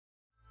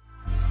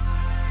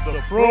The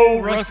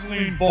Pro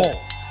Wrestling Vault.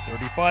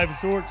 35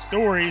 short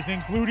stories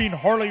including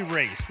Harley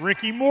Race,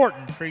 Ricky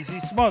Morton, Tracy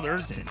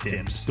Smothers, and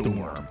Tim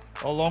Storm.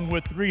 Along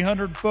with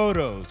 300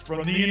 photos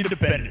from the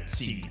independent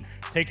scene,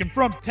 taken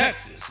from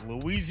Texas,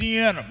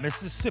 Louisiana,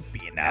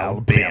 Mississippi, and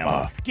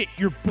Alabama. Get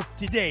your book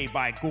today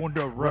by going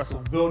to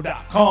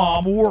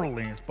WrestleVille.com or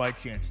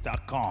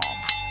LanceByChance.com.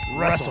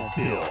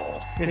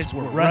 WrestleVille, it's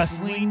where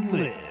wrestling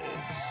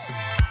lives.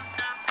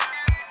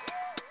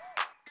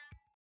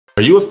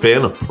 Are you a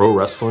fan of pro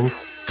wrestling,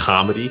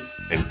 comedy,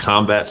 and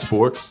combat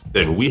sports?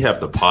 Then we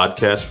have the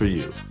podcast for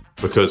you,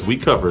 because we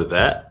cover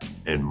that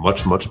and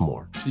much, much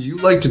more. Do you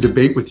like to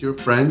debate with your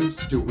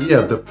friends? Do we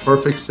have the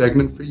perfect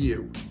segment for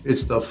you?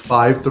 It's the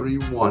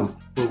 531,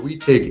 where we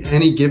take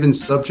any given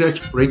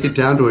subject, break it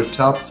down to a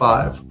top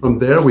 5. From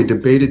there, we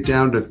debate it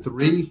down to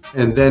 3,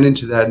 and then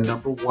into that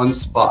number 1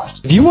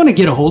 spot. If you want to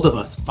get a hold of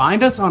us,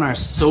 find us on our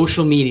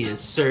social medias.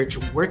 Search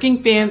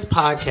Working Fans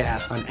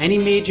Podcast on any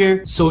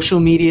major social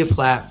media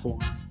platform.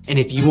 And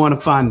if you want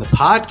to find the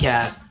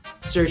podcast,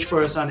 search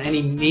for us on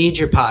any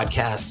major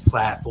podcast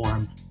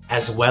platform,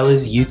 as well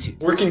as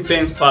YouTube. Working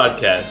Fans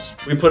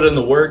Podcast. We put in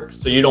the work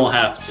so you don't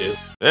have to.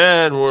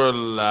 And we're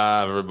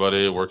live,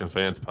 everybody. Working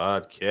Fans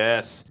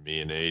Podcast.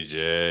 Me and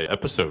AJ.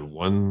 Episode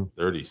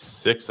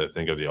 136, I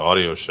think, of the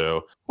audio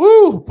show.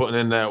 Woo! Putting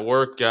in that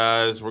work,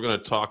 guys. We're going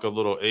to talk a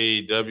little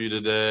AEW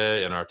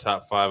today and our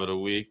top 5 of the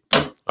week.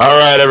 All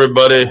right,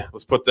 everybody.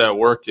 Let's put that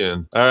work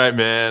in. All right,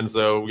 man.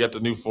 So we got the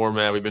new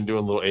format. We've been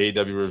doing little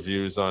AEW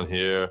reviews on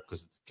here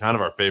because it's kind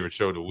of our favorite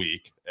show of the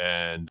week.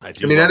 And I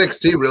mean,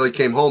 NXT really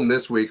came home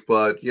this week,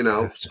 but,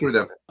 screw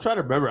them. I'm trying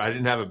to remember. I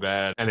didn't have a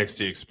bad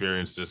NXT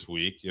experience this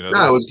week. No,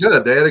 it was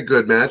good. They had a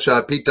good match.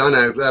 Pete Dunne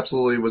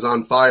absolutely was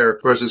on fire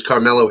versus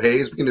Carmelo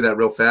Hayes. We can do that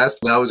real fast.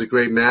 That was a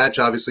great match.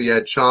 Obviously, you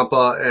had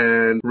Ciampa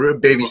and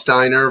Baby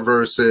Steiner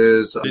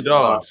versus the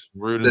Dogs.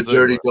 The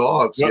Dirty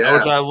Dogs, yeah.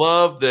 Which I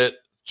love that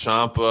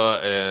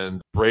Ciampa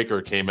and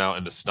Breaker came out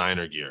into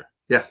Steiner gear.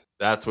 Yeah.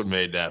 That's what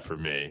made that for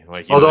me.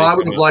 Although I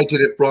would have liked it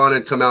if Braun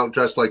had come out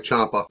dressed like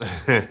Ciampa.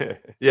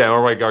 Yeah,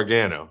 or like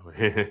Gargano.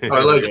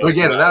 Or like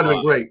Gargano. That would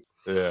have been great.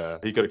 Yeah,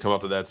 he could have come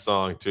up to that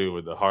song too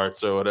with the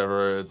hearts or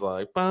whatever. It's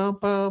like bum,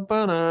 bum,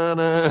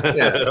 banana.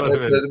 Yeah,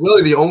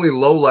 really the only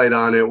low light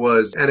on it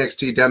was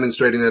NXT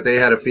demonstrating that they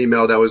had a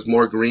female that was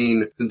more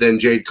green than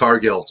Jade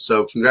Cargill.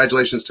 So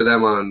congratulations to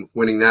them on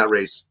winning that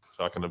race.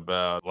 Talking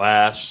about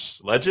Lash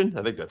Legend,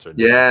 I think that's her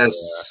name. Yes,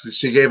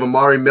 she gave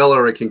Amari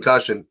Miller a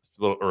concussion.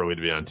 A little early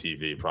to be on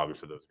TV, probably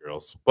for those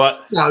girls.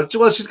 But no,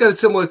 well, she's got a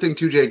similar thing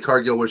to Jade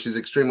Cargill, where she's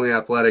extremely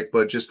athletic,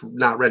 but just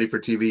not ready for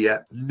TV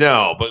yet.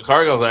 No, but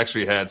Cargill's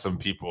actually had some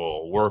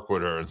people work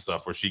with her and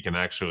stuff where she can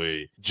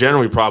actually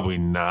generally probably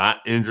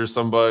not injure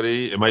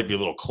somebody. It might be a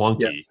little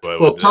clunky. Yeah.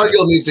 But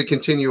Cargill needs to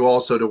continue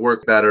also to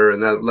work better,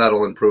 and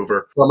that'll improve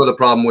her. Some of the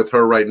problem with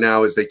her right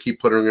now is they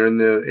keep putting her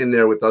in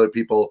there with other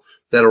people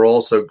that are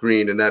also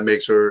green, and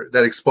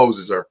that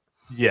exposes her.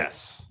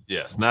 Yes.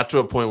 Not to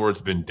a point where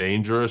it's been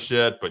dangerous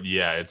yet, but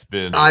yeah, it's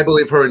been. I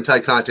believe her and Ty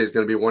Conte is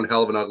going to be one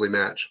hell of an ugly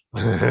match.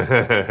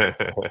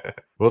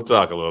 We'll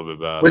talk a little bit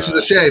about which is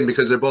a shame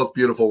because they're both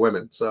beautiful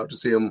women. So to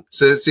see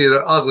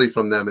it ugly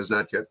from them is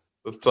not good.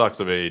 Let's talk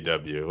some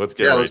AEW. Let's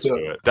get right to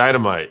it.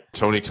 Dynamite.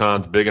 Tony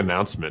Khan's big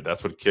announcement.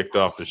 That's what kicked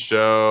off the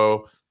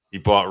show. He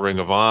bought Ring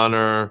of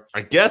Honor.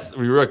 I guess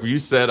you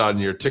said on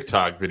your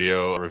TikTok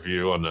video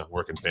review on the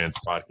Working Fans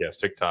Podcast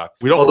TikTok.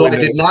 Although I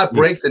did not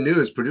break the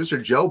news. Producer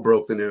Joe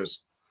broke the news.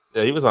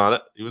 Yeah, he was on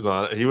it.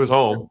 He was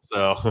home.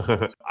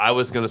 So I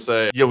was going to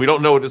say, we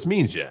don't know what this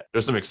means yet.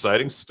 There's some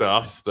exciting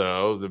stuff,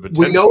 though.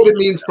 We know what it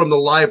means from the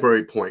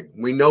library point.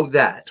 We know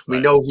that. We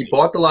know he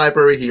bought the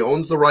library. He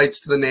owns the rights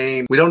to the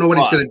name. We don't know what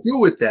he's going to do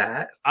with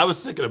that. I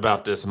was thinking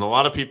about this, and a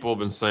lot of people have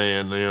been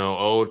saying,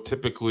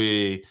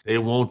 typically they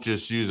won't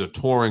just use a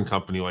touring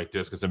company like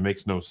this because it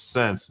makes no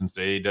sense since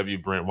the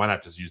AEW brand. Why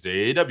not just use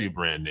the AEW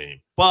brand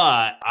name?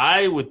 But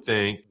I would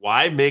think,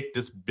 why make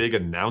this big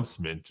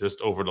announcement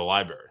just over the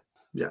library?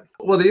 Yeah.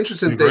 Well, the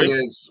interesting thing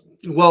is,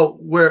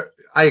 where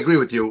I agree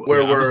with you,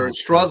 where we're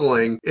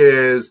struggling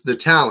is the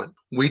talent.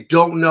 We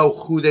don't know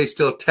who they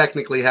still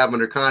technically have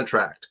under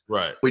contract.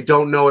 Right. We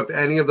don't know if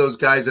any of those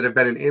guys that have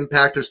been in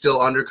Impact are still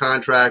under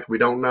contract. We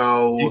don't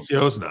know.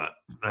 PCO's not.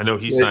 I know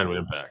he signed with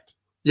Impact.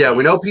 Yeah,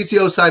 we know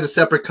PCO signed a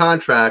separate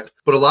contract,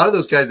 but a lot of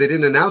those guys, they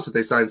didn't announce that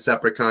they signed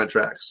separate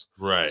contracts.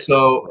 Right.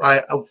 So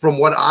from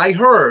what I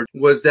heard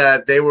was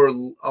that they were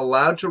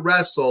allowed to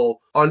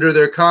wrestle under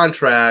their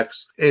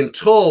contracts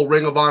until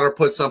Ring of Honor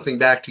put something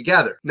back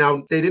together.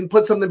 Now, they didn't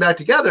put something back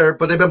together,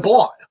 but they've been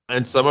bought.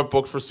 And some are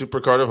booked for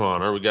Supercard of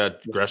Honor. We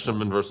got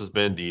Gresham versus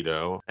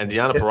Bandito. And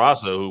Deonna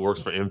Purrazzo, who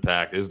works for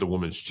Impact, is the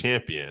women's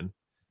champion.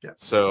 Yeah.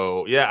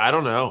 So, I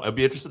don't know. I'd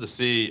be interested to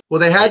see.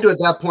 Well, they had to, at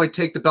that point,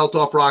 take the belt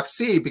off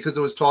Roxy because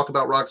there was talk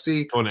about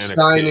Roxy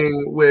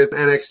signing with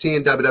NXT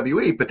and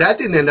WWE, but that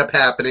didn't end up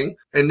happening.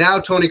 And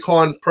now Tony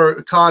Khan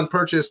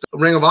purchased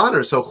Ring of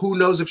Honor, so who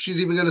knows if she's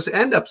even going to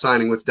end up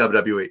signing with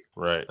WWE.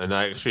 Right. And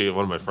actually,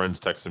 one of my friends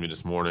texted me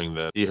this morning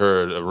that he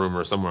heard a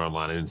rumor somewhere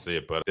online. I didn't see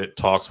it, but it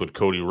talks with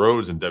Cody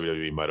Rhodes and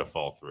WWE might have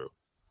fallen through.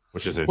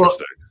 which is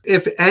interesting.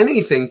 If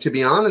anything, to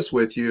be honest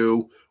with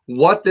you,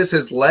 what this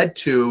has led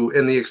to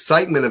and the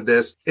excitement of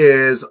this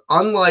is,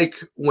 unlike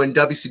when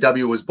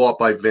WCW was bought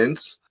by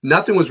Vince,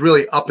 nothing was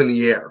really up in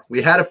the air.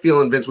 We had a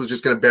feeling Vince was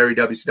just going to bury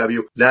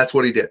WCW. That's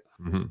what he did.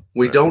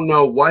 We don't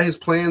know what his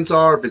plans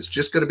are, if it's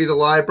just going to be the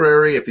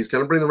library, if he's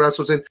going to bring the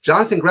wrestlers in.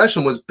 Jonathan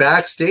Gresham was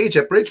backstage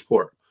at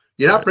Bridgeport.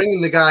 You're not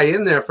bringing the guy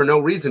in there for no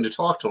reason to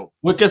talk to him.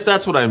 Well, I guess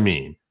that's what I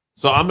mean.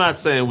 So I'm not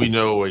saying we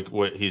know like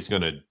what he's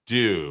going to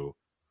do,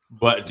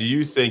 but do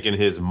you think in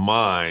his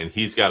mind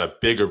he's got a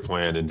bigger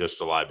plan than just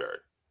the library?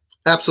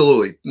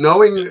 Absolutely.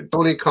 Knowing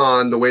Tony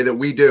Khan the way that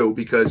we do,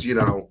 because, you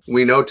know,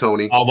 we know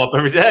Tony. I'm up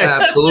every day.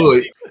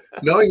 Absolutely.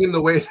 Knowing him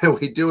the way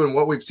that we do and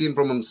what we've seen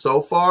from him so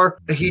far,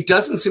 he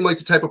doesn't seem like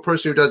the type of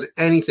person who does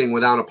anything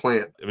without a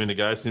plan. I mean, the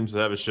guy seems to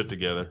have his shit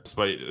together,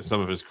 despite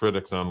some of his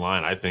critics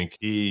online. I think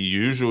he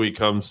usually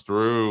comes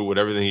through with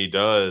everything he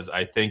does.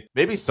 I think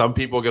maybe some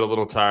people get a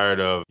little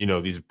tired of, you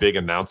know, these big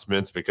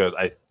announcements, because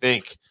I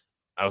think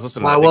I was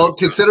listening. Well,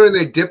 considering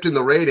they dipped in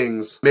the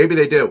ratings, maybe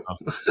they do.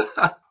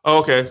 Oh,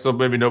 okay, so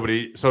maybe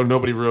nobody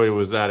really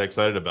was that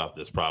excited about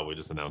this, probably,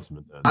 this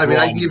announcement then. I mean,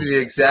 I can give you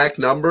the exact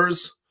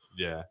numbers.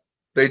 Yeah.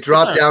 They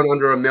dropped down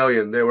under 1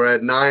 million. They were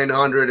at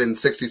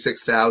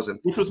 966,000.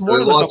 Which was more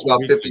than they lost about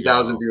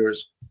 50,000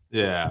 viewers.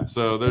 Yeah,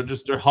 so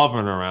they're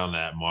hovering around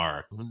that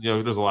mark. You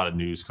know, there's a lot of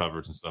news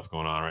coverage and stuff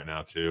going on right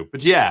now too.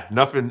 But yeah,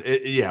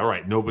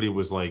 right. Nobody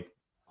was like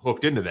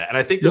hooked into that, and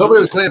I think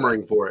nobody was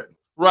clamoring for it.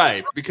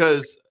 Right,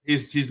 because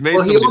he's made.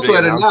 Well, he also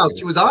had announced.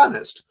 He was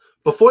honest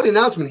before the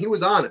announcement. He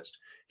was honest.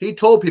 He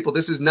told people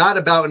this is not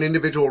about an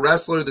individual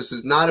wrestler. This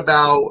is not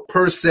about,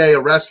 per se, a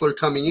wrestler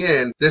coming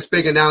in. This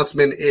big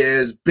announcement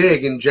is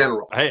big in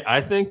general. I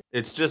think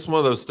it's just one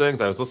of those things.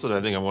 I was listening,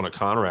 I think, on one of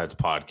Conrad's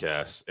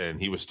podcasts, and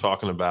he was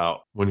talking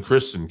about when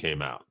Christian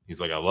came out.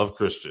 He's like, I love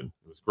Christian.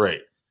 It was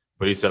great.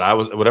 But he said,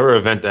 whatever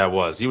event that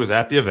was, he was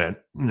at the event,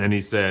 and he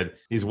said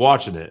he's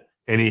watching it,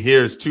 and he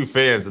hears two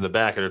fans in the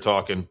back, and they're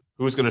talking,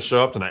 who's going to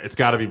show up tonight? It's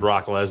got to be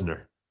Brock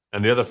Lesnar.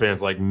 And the other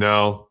fan's like,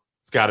 no,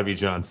 it's got to be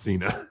John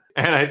Cena.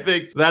 And I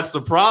think that's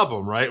the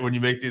problem, right? When you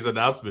make these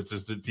announcements,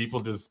 is that people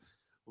just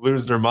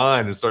lose their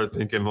mind and start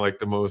thinking like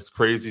the most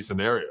crazy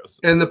scenarios.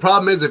 And the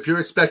problem is, if you're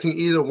expecting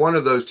either one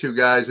of those two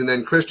guys and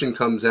then Christian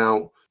comes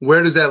out,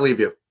 where does that leave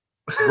you?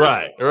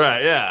 Right,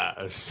 yeah.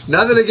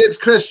 Nothing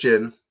against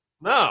Christian.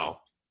 No.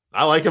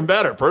 I like him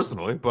better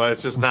personally, but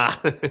it's just not,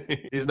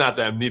 he's not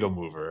that needle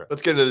mover.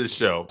 Let's get into the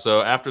show.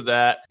 So after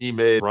that, he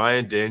made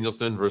Bryan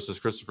Danielson versus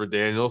Christopher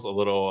Daniels, a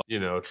little,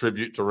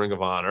 tribute to Ring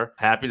of Honor.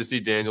 Happy to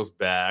see Daniels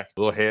back. A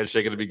little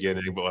handshake at the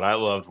beginning, but what I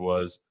loved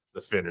was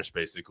the finish,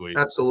 basically.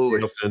 Absolutely.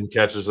 Danielson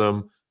catches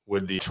him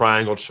with the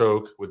triangle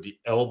choke, with the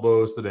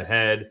elbows to the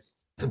head,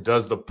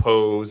 does the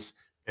pose,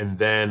 and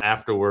then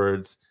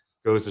afterwards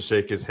goes to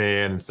shake his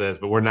hand and says,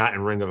 but we're not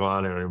in Ring of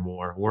Honor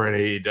anymore. We're in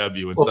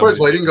AEW. And well, first of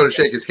all, he didn't go to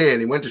shake his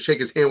hand. He went to shake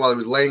his hand while he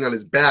was laying on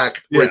his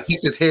back, where he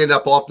picked his hand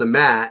up off the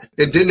mat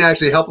and didn't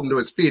actually help him to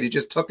his feet. He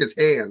just took his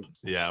hand.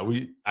 Yeah,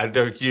 I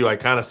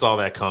kind of saw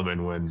that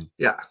coming when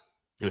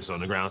he was on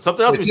the ground.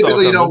 Something else we saw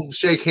coming. You don't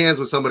shake hands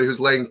with somebody who's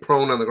laying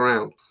prone on the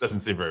ground. Doesn't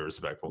seem very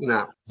respectful.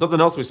 No.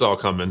 Something else we saw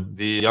coming.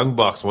 The Young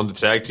Bucks won the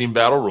Tag Team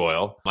Battle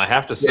Royal. I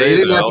have to say, you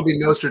didn't have to be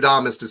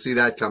Nostradamus to see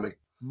that coming.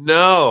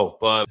 No,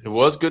 but it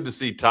was good to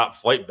see Top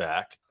Flight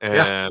back,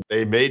 and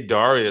they made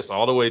Darius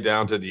all the way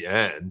down to the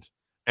end,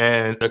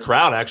 and the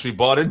crowd actually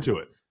bought into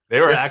it.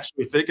 They were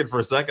actually thinking for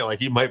a second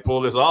like he might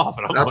pull this off,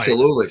 and I was like,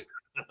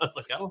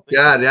 I don't think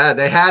yeah,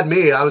 they had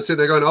me. I was sitting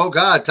there going, "Oh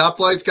God, Top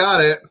Flight's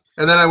got it,"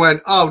 and then I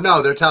went, "Oh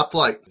no, they're Top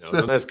Flight." It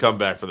was a nice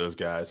comeback for those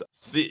guys.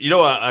 See,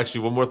 actually,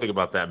 one more thing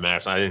about that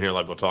match I didn't hear a lot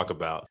of people talk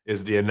about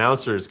is the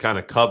announcers kind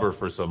of cover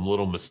for some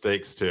little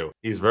mistakes too.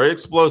 He's very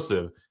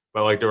explosive.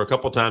 But like there were a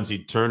couple times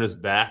he'd turn his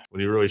back when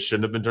he really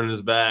shouldn't have been turning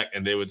his back,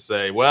 and they would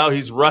say, "Well,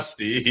 he's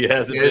rusty. He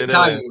hasn't been." His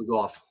timing was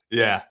off.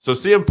 Yeah. So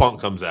CM Punk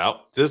comes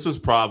out. This was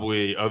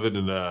probably, other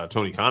than the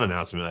Tony Khan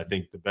announcement, I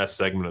think the best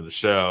segment of the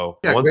show.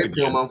 Yeah,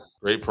 promo.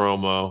 Great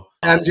promo.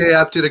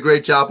 MJF did a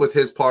great job with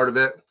his part of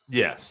it.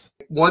 Yes.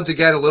 Once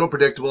again, a little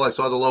predictable. I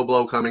saw the low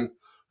blow coming.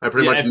 I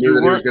pretty much knew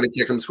that he was going to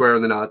kick him square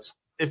in the nuts.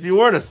 If you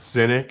weren't a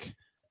cynic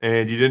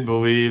and you didn't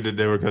believe that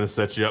they were going to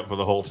set you up for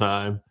the whole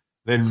time,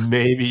 then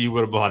maybe you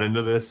would have bought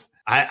into this.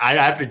 I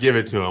have to give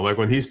it to him. Like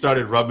when he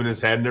started rubbing his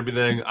head and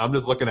everything, I'm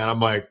just looking at him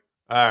like,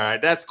 all right,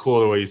 that's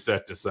cool the way you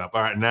set this up.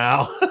 All right,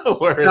 now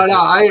where is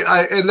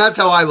it? And that's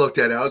how I looked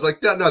at it. I was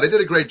like, no, they did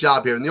a great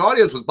job here. And the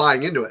audience was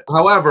buying into it.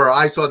 However,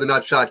 I saw the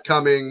nut shot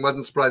coming,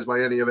 wasn't surprised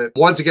by any of it.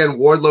 Once again,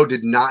 Wardlow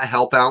did not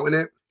help out in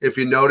it. If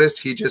you noticed,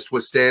 he just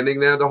was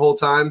standing there the whole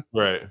time.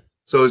 Right.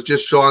 So it was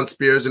just Shawn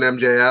Spears and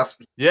MJF.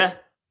 Yeah.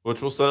 Which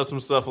we'll set up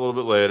some stuff a little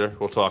bit later.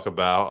 We'll talk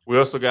about. We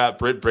also got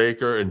Britt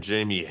Baker and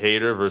Jamie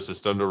Hayter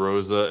versus Thunder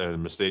Rosa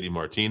and Mercedes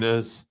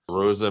Martinez.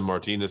 Rosa and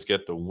Martinez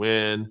get the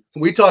win.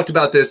 We talked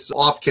about this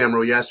off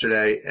camera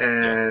yesterday,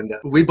 and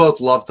we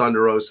both love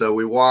Thunder Rosa.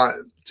 We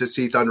want to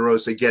see Thunder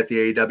Rosa get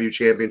the AEW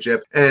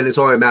championship, and it's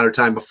only a matter of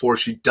time before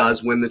she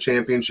does win the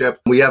championship.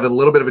 We have a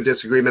little bit of a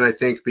disagreement, I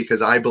think,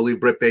 because I believe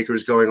Britt Baker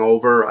is going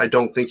over. I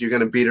don't think you're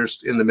going to beat her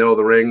in the middle of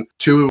the ring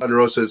to Thunder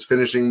Rosa's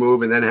finishing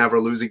move and then have her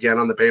lose again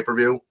on the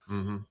pay-per-view.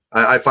 Mm-hmm.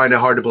 I find it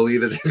hard to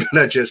believe that they're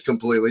going to just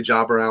completely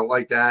job her out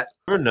like that.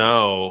 I don't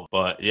know,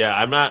 but yeah,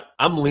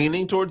 I'm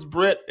leaning towards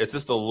Britt. It's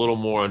just a little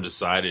more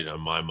undecided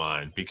on my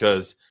mind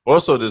because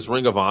also this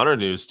Ring of Honor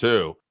news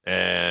too,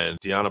 and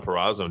Deonna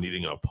Purrazzo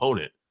needing an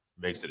opponent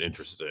makes it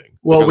interesting.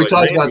 Well, because, we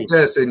talked about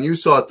this, and you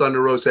saw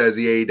Thunder Rosa as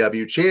the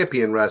AEW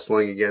champion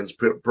wrestling against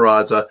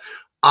Purrazzo.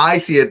 I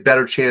see a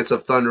better chance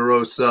of Thunder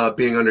Rosa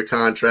being under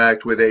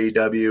contract with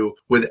AEW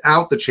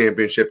without the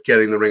championship,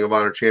 getting the Ring of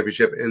Honor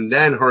championship, and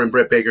then her and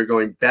Britt Baker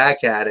going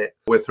back at it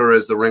with her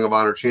as the Ring of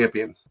Honor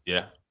champion.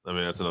 Yeah, I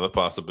mean, that's another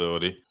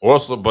possibility.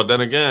 Also, but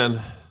then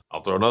again,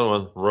 I'll throw another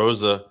one.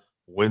 Rosa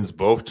wins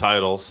both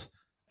titles,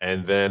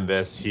 and then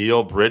this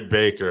heel Britt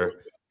Baker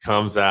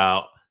comes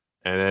out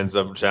and ends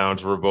up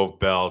challenging for both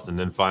belts and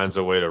then finds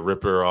a way to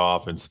rip her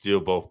off and steal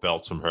both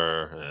belts from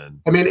her.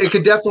 And I mean, it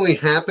could definitely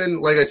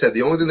happen. Like I said,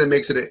 the only thing that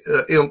makes it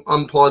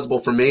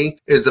unplausible for me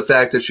is the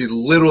fact that she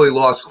literally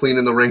lost clean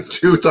in the ring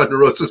to Thunder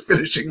Rosa's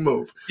finishing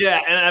move. yeah,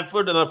 and I've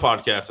heard another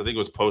podcast, I think it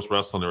was Post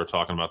Wrestling, they were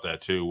talking about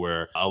that too,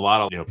 where a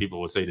lot of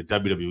people would say the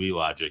WWE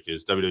logic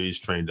is WWE's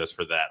trained us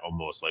for that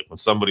almost. Like when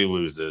somebody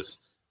loses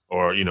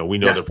or, we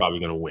know they're probably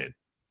going to win.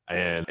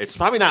 And it's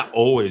probably not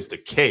always the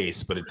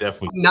case, but it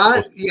definitely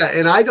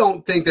and I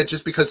don't think that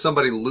just because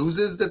somebody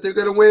loses that they're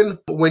going to win.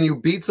 When you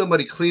beat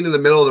somebody clean in the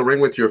middle of the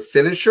ring with your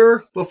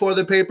finisher before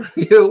the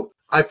pay-per-view,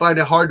 I find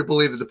it hard to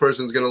believe that the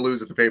person's going to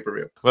lose at the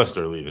pay-per-view. Unless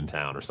they're leaving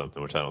town or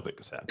something, which I don't think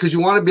is happening. Because you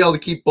want to be able to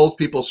keep both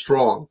people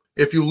strong.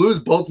 If you lose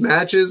both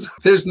matches,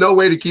 there's no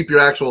way to keep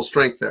your actual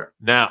strength there.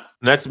 Now,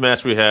 next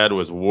match we had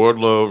was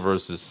Wardlow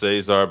versus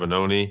Cesar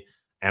Bononi.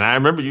 And I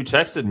remember you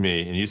texted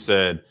me and you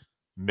said,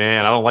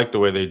 man, I don't like the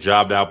way they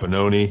jobbed out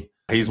Bononi.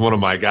 He's one of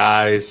my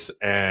guys.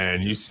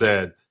 And you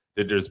said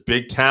that there's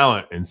big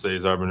talent in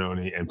Cesar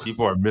Bononi and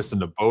people are missing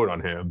the boat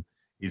on him.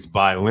 He's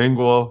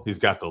bilingual. He's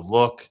got the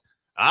look.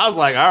 I was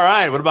like, all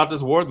right, what about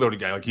this Wardlow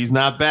guy? Like, he's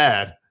not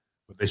bad,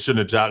 but they shouldn't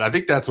have jobbed. I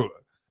think that's what,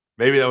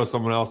 maybe that was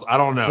someone else. I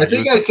don't know. I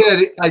think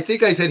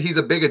I said he's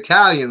a big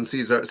Italian,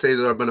 Cesar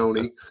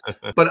Bononi.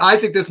 But I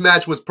think this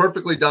match was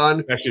perfectly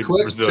done. Actually,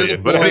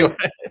 Brazilian. But anyway.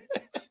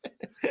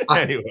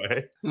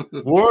 Anyway,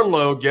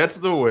 Wardlow gets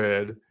the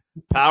win,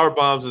 power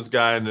bombs this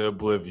guy into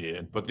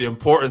oblivion. But the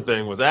important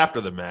thing was after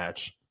the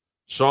match,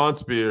 Shawn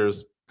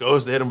Spears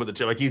goes to hit him with the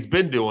chair like he's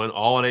been doing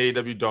all on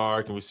AEW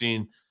Dark, and we've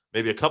seen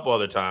maybe a couple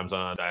other times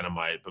on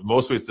Dynamite, but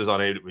mostly it's on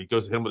AEW. He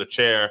goes to hit him with a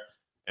chair,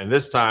 and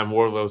this time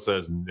Wardlow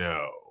says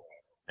no.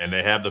 And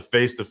they have the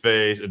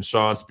face-to-face, and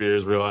Shawn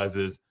Spears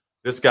realizes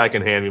this guy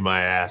can hand me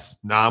my ass.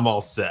 Now I'm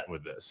all set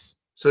with this.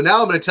 So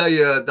now I'm going to tell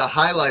you the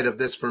highlight of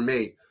this for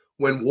me.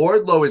 When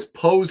Wardlow is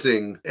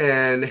posing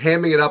and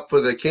hamming it up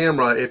for the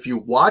camera, if you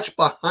watch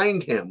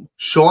behind him,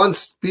 Shawn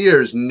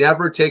Spears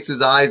never takes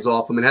his eyes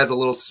off him and has a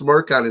little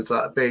smirk on his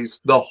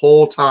face the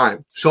whole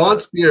time. Shawn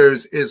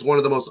Spears is one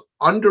of the most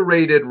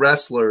underrated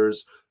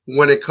wrestlers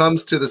when it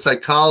comes to the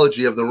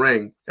psychology of the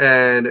ring.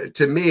 And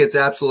to me, it's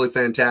absolutely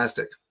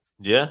fantastic.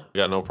 Yeah,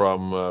 got no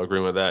problem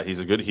agreeing with that. He's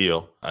a good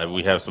heel.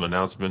 We have some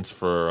announcements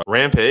for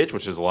Rampage,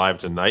 which is live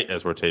tonight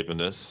as we're taping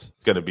this.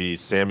 It's going to be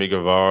Sammy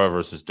Guevara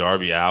versus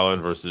Darby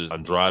Allin versus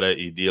Andrade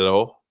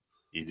Idolo.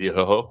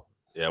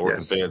 Yeah,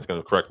 working fans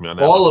going to correct me on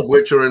that. All of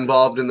which are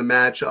involved in the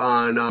match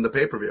on the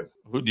pay-per-view.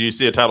 Do you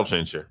see a title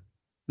change here?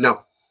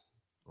 No.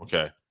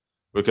 Okay.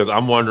 Because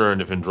I'm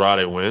wondering if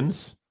Andrade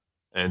wins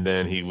and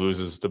then he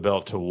loses the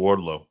belt to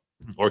Wardlow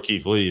or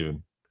Keith Lee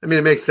even. I mean,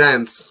 it makes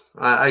sense.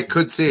 I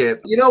could see it.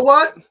 You know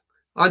what?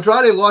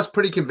 Andrade lost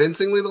pretty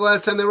convincingly the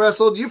last time they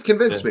wrestled. You've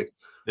convinced me.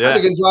 Yeah. I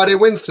think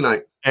Andrade wins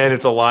tonight. And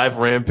it's a live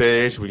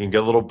Rampage. We can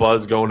get a little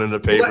buzz going into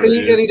paper. And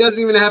he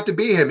doesn't even have to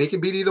beat him. He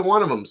can beat either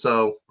one of them.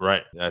 So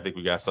right. I think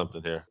we got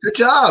something here. Good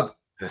job.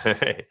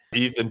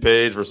 Ethan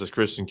Page versus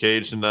Christian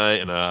Cage tonight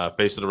and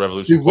Face of the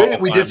Revolution.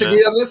 We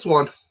disagree on this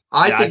one.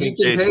 I think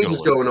Ethan Page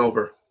is going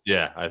over.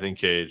 Yeah, I think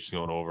Cage is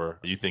going over.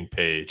 You think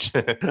Page.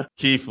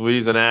 Keith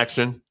Lee's in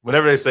action.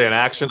 Whenever they say in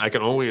action, I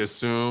can only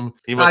assume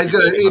he's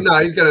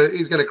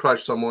gonna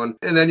crush someone.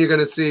 And then you're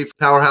gonna see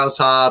Powerhouse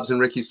Hobbs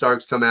and Ricky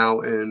Starks come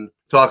out and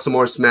talk some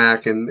more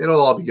smack, and it'll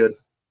all be good.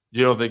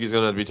 You don't think he's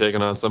gonna be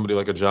taking on somebody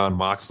like a John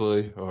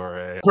Moxley or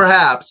a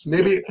perhaps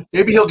maybe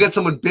he'll get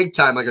someone big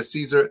time like a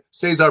Cesar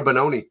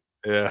Bononi.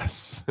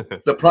 Yes.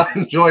 The pride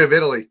and joy of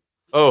Italy.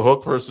 Oh,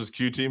 Hook versus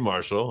QT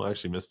Marshall. I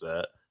actually missed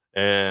that.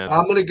 And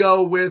I'm gonna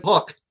go with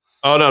Hook.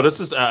 Oh no, this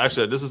is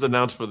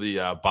announced for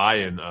the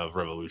buy-in of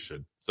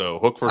Revolution. So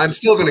Hook versus. I'm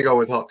still going to go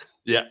with Hook.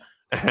 Yeah,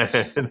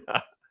 and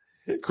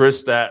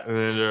Chris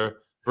Statlander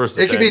versus.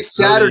 It could be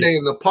Saturday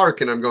in the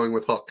park, and I'm going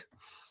with Hook.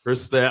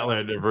 Chris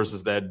Statlander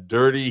versus that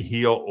dirty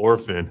heel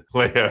orphan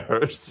Leia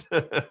Hirsch.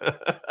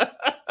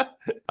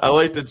 I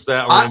like that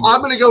Statlander.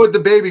 I'm going to go with the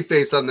baby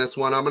face on this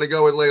one. I'm going to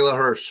go with Layla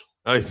Hirsch.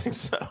 Oh, you think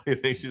so? You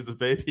think she's a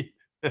baby?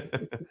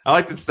 I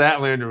like that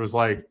Statlander was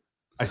like,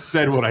 I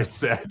said what I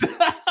said.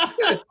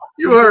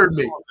 You You heard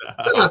me.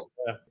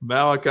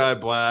 Malachi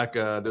Black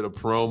did a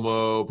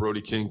promo.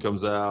 Brody King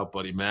comes out.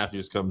 Buddy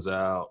Matthews comes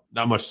out.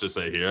 Not much to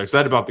say here.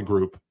 Excited about the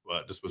group,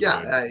 but just was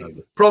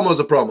promo's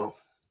a promo.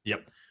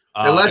 Yep.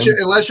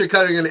 Unless you're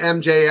cutting an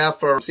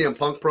MJF or CM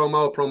Punk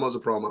promo's a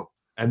promo.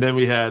 And then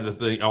we had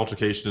the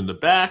altercation in the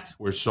back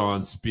where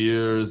Sean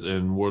Spears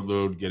and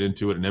Wardlow get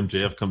into it, and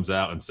MJF comes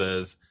out and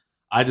says,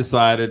 "I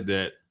decided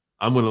that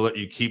I'm going to let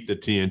you keep the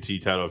TNT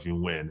title if you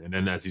win." And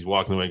then as he's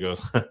walking away, he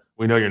goes,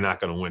 "We know you're not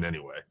going to win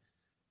anyway."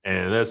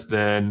 And that's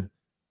then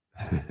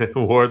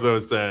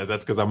Wardlow says,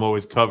 "That's because I'm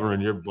always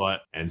covering your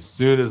butt." And as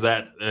soon as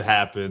that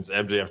happens,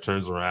 MJF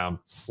turns around,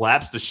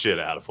 slaps the shit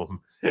out of him,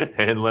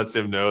 and lets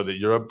him know that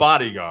you're a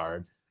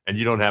bodyguard and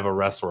you don't have a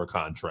wrestler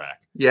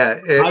contract. Yeah.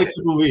 I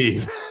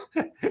believe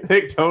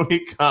that Tony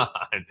Khan.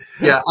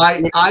 Yeah,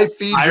 I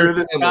feed your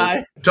this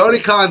guy. Tony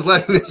Khan's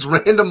letting this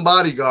random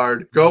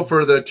bodyguard go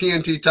for the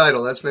TNT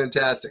title. That's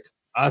fantastic.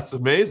 That's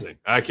amazing.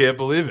 I can't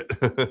believe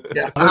it.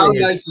 Yeah. How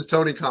nice is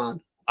Tony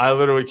Khan? I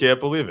literally can't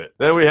believe it.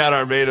 Then we had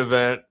our main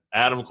event.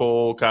 Adam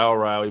Cole, Kyle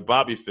O'Reilly,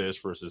 Bobby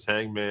Fish versus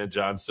Hangman,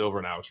 John Silver,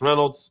 and Alex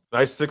Reynolds.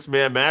 Nice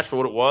 6-man match for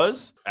what it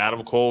was.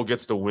 Adam Cole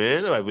gets the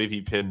win. I believe he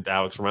pinned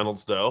Alex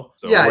Reynolds, though.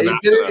 So yeah,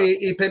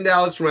 he pinned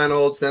Alex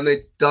Reynolds. Then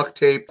they duct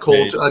taped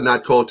Page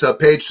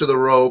to the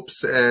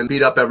ropes and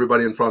beat up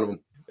everybody in front of him.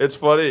 It's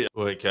funny.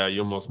 Like, you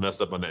almost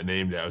messed up on that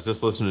name there. I was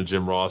just listening to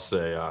Jim Ross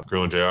say on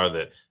Grill and JR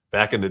that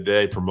back in the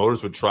day,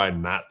 promoters would try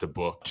not to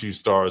book 2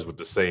 stars with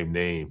the same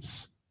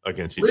names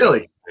against each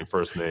other.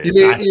 First name.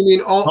 You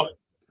mean all...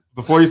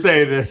 Before you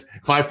say that,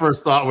 my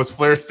first thought was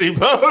Flair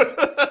Steamboat,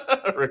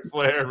 Ric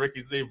Flair,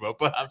 Ricky Steamboat.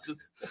 But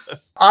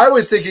I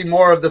was thinking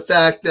more of the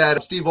fact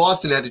that Steve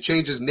Austin had to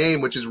change his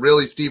name, which is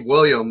really Steve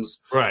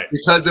Williams, right?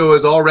 Because there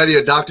was already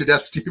a Dr.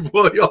 Death Steve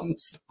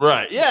Williams,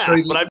 right? Yeah,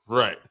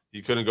 right.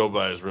 You couldn't go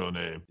by his real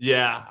name.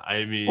 Yeah,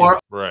 I mean,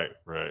 right.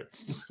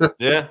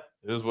 Yeah.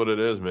 It is what it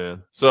is,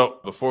 man.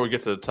 So before we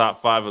get to the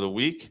top 5 of the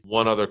week,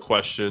 one other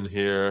question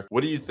here.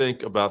 What do you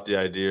think about the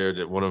idea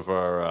that one of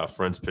our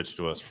friends pitched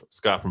to us,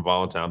 Scott from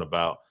Voluntown,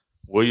 about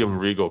William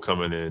Regal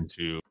coming in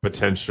to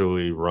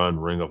potentially run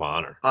Ring of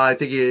Honor? I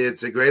think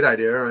it's a great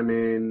idea. I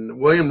mean,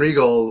 William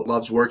Regal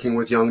loves working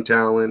with young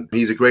talent.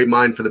 He's a great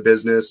mind for the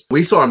business.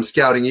 We saw him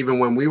scouting even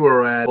when we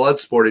were at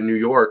Bloodsport in New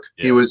York.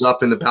 Yeah. He was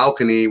up in the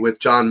balcony with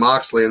John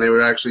Moxley, and they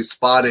were actually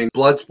spotting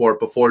Bloodsport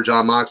before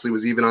John Moxley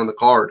was even on the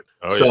card.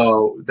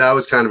 That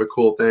was kind of a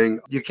cool thing.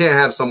 You can't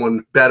have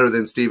someone better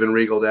than Steven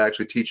Regal to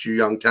actually teach you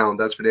young talent.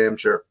 That's for damn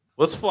sure.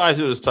 Let's fly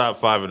through this top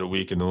 5 of the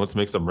week, and then let's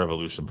make some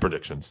Revolution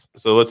predictions.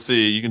 So let's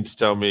see. You can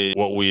tell me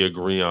what we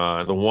agree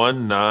on.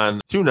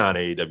 The two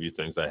non-AEW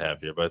things I have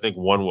here, but I think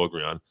one we'll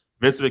agree on.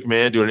 Vince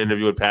McMahon doing an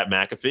interview with Pat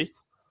McAfee.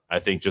 I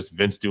think just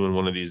Vince doing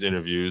one of these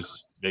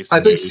interviews makes.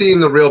 I think seeing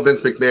the real Vince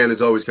McMahon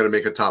is always going to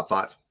make a top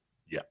 5.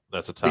 Yeah,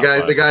 that's a top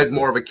 5. The guy's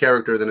more of a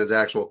character than his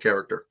actual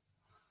character.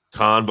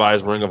 Khan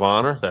buys Ring of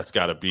Honor. That's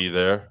got to be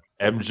there.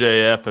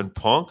 MJF and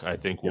Punk. I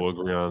think we'll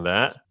agree on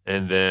that.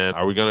 And then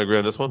are we going to agree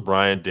on this one?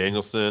 Bryan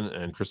Danielson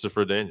and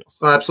Christopher Daniels.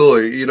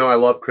 Absolutely. You know, I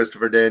love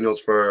Christopher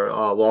Daniels for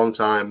a long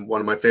time. One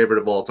of my favorite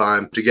of all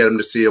time. To get him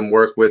to see him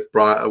work with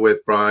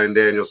Bryan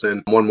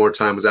Danielson one more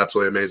time was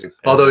absolutely amazing.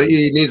 Although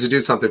he needs to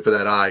do something for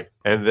that eye.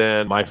 And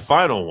then my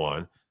final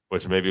one,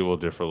 which maybe will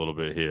differ a little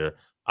bit here.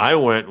 I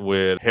went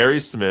with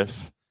Harry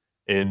Smith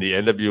in the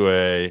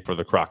NWA for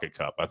the Crockett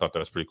Cup. I thought that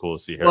was pretty cool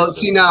to see. Well,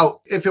 see,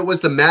 now, if it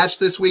was the match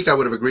this week, I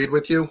would have agreed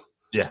with you.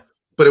 Yeah.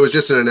 But it was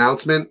just an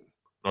announcement.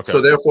 Okay. So,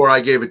 therefore,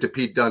 I gave it to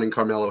Pete Dunne and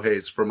Carmelo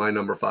Hayes for my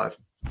number 5.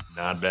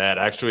 Not bad.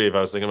 Actually, if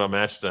I was thinking about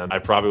match then, I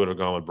probably would have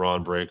gone with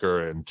Braun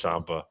Breaker and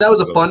Ciampa. That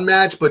was a fun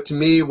match, but to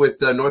me, with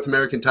the North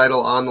American title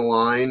on the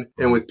line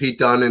and with Pete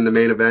Dunne in the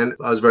main event,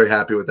 I was very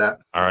happy with that.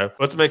 All right.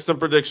 Let's make some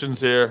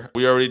predictions here.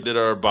 We already did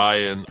our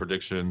buy-in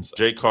predictions.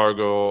 Jay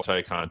Cargill,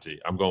 Tay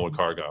Conti. I'm going with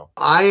Cargill.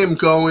 I am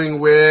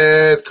going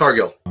with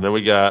Cargill. And then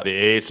we got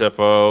the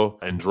AHFO,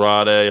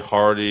 Andrade,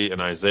 Hardy,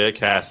 and Isaiah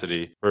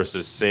Cassidy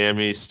versus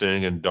Sammy,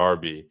 Sting, and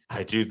Darby.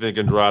 I do think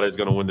Andrade is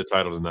going to win the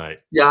title tonight.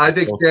 Yeah, I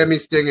think Sammy,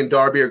 Sting, and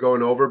Darby are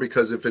going over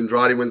because if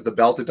Andrade wins the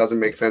belt, it doesn't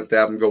make sense to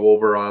have him go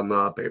over on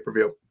the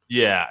pay-per-view.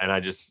 Yeah, and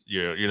I just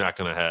you're not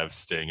going to have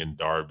Sting and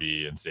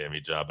Darby and Sammy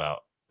job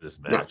out this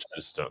match. No.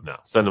 Just don't. No,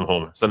 send them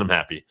home. Send them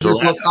happy.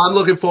 I'm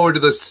looking forward to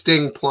the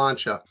Sting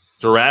plancha.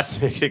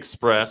 Jurassic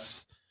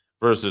Express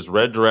versus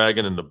Red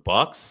Dragon and the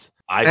Bucks.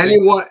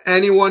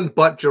 Anyone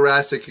but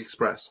Jurassic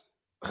Express.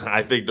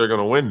 I think they're going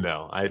to win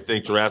now. I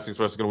think Jurassic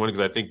Express is going to win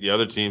because I think the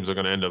other teams are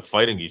going to end up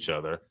fighting each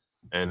other.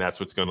 And that's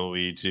what's going to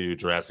lead to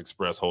Jurassic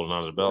Express holding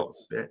on to the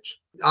belts. Bitch.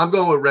 I'm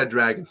going with Red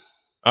Dragon.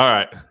 All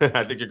right.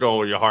 I think you're going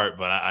with your heart,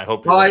 but I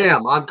hope you're right. I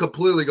am. I'm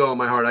completely going with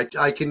my heart.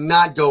 I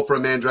cannot go for a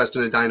man dressed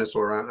in a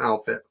dinosaur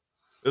outfit.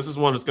 This is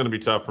one that's going to be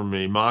tough for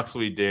me.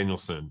 Moxley,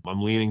 Danielson.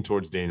 I'm leaning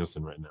towards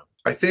Danielson right now.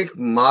 I think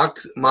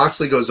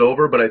Moxley goes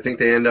over, but I think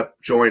they end up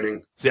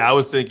joining. See, I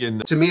was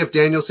thinking. To me, if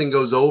Danielson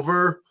goes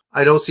over,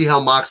 I don't see how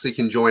Moxley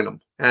can join him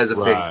as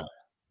a face.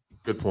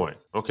 Good point.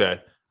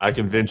 Okay. I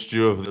convinced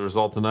you of the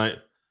result tonight.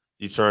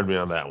 You turned me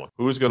on that one.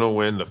 Who's going to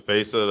win the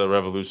Face of the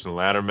Revolution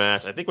ladder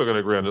match? I think we're going to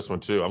agree on this one,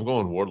 too. I'm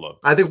going Wardlow.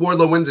 I think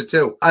Wardlow wins it,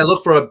 too. I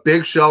look for a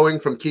big showing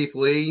from Keith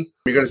Lee.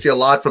 You're going to see a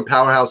lot from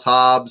Powerhouse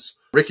Hobbs.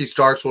 Ricky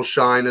Starks will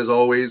shine, as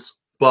always.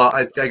 But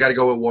I got to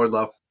go with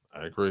Wardlow.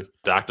 I agree.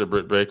 Dr.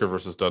 Britt Baker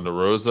versus Thunder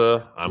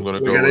Rosa. I'm going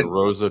to go with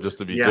Rosa just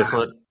to be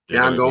different.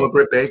 I'm going with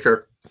Britt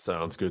Baker.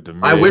 Sounds good to me.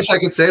 I wish I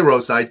could say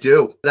Rosa. I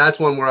do. That's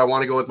one where I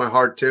want to go with my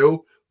heart,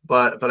 too.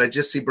 But I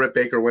just see Britt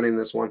Baker winning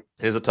this one.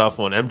 Here's a tough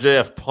one.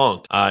 MJF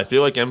Punk. I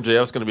feel like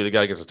MJF's going to be the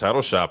guy that gets a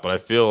title shot, but I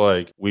feel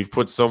like we've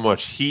put so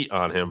much heat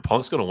on him.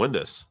 Punk's going to win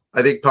this.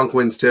 I think Punk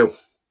wins too.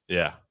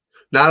 Yeah.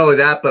 Not only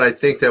that, but I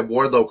think that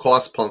Wardlow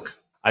costs Punk.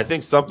 I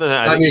think something.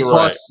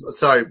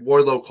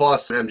 Wardlow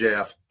costs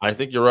MJF. I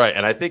think you're right.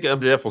 And I think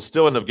MJF will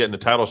still end up getting a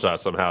title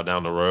shot somehow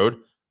down the road.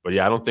 But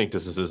yeah, I don't think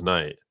this is his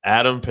night.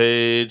 Adam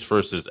Page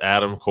versus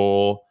Adam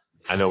Cole.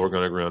 I know we're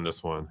going to agree on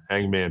this one.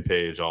 Hangman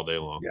Page all day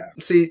long. Yeah.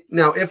 See,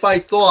 now, if I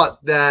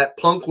thought that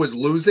Punk was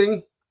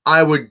losing,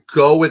 I would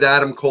go with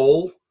Adam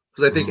Cole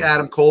because I think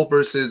Adam Cole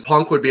versus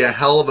Punk would be a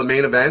hell of a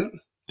main event.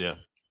 Yeah.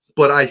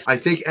 But I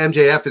think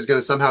MJF is going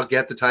to somehow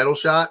get the title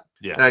shot.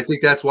 Yeah. And I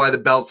think that's why the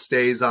belt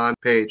stays on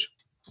Page.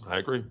 I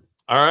agree.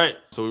 All right.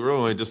 So we really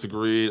only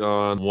disagreed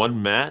on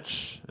one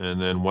match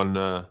and then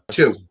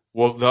two.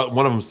 Well,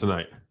 one of them's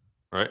tonight,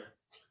 right?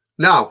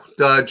 No.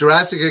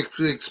 Jurassic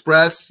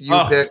Express, you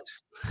picked.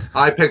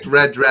 I picked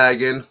Red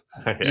Dragon.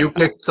 Yeah. You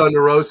picked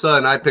Thunder Rosa,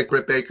 and I picked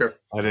Britt Baker.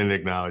 I didn't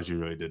acknowledge you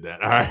really did that.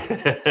 All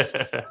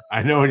right.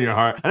 I know in your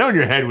heart. I know in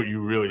your head what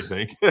you really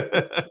think. All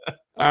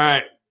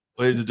right.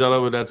 Ladies and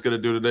gentlemen, that's going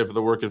to do today for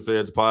the Working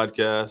Fans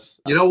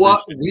podcast. You know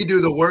what? We do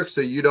the work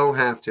so you don't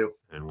have to.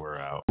 And we're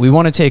out. We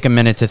want to take a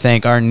minute to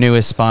thank our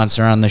newest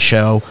sponsor on the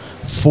show,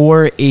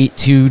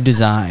 482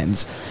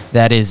 Designs.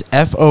 That is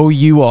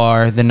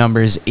FOUR, the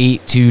numbers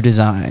 82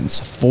 Designs,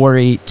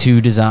 482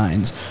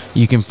 Designs.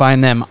 You can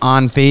find them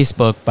on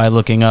Facebook by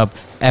looking up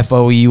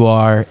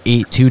FOUR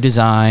 82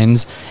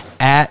 Designs,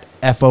 at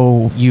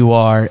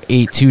FOUR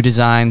 82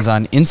 Designs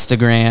on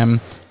Instagram.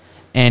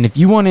 And if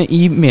you want to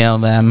email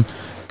them,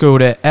 go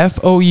to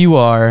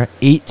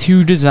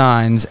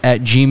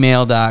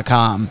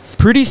FOUR82designs@gmail.com.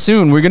 Pretty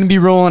soon, we're going to be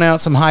rolling out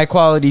some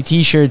high-quality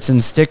t-shirts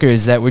and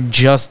stickers that were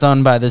just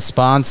done by the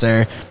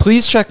sponsor.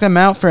 Please check them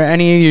out for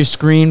any of your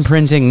screen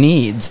printing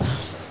needs.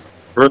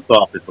 First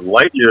off, it's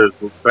light years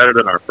better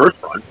than our first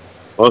run.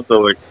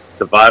 Also, it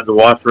survived the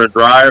washer and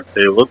dryer.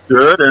 They look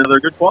good, and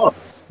they're good quality.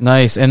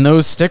 Nice. And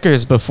those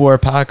stickers before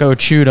Paco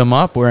chewed them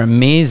up were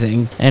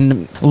amazing.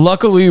 And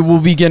luckily, we'll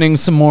be getting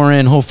some more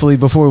in, hopefully,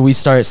 before we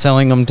start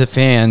selling them to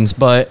fans.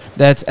 But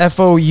that's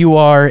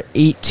FOUR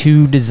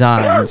 82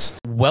 Designs.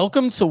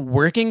 Welcome to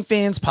Working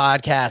Fans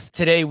Podcast.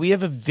 Today, we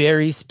have a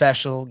very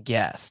special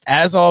guest.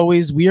 As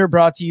always, we are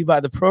brought to you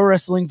by the Pro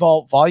Wrestling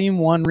Vault, Volume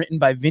 1, written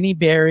by Vinnie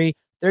Barry,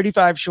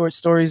 35 short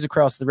stories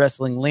across the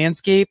wrestling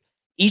landscape.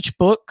 Each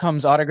book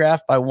comes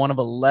autographed by one of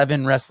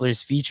 11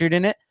 wrestlers featured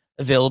in it.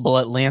 Available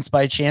at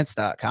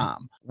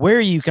lancebychance.com, where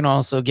you can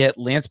also get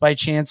Lance by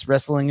Chance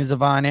Wrestling is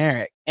Von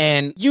Erich.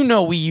 And you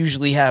know we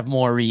usually have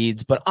more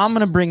reads, but I'm going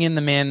to bring in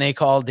the man they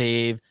call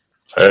Dave.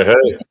 Hey.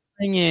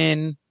 Bring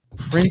in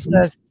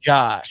Princess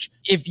Josh.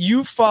 If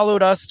you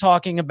followed us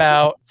talking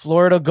about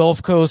Florida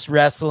Gulf Coast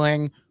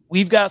wrestling,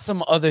 we've got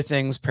some other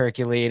things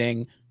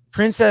percolating.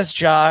 Princess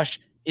Josh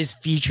is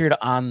featured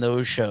on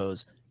those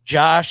shows.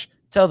 Josh,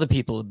 tell the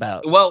people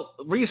about it. Well,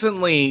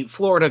 recently,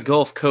 Florida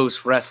Gulf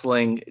Coast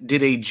Wrestling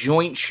did a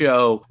joint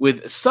show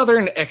with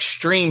Southern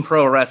Extreme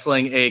Pro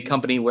Wrestling, a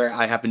company where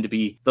I happen to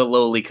be the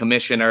lowly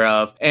commissioner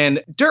of.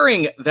 And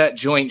during that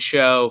joint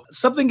show,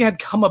 something had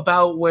come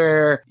about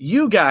where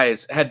you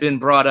guys had been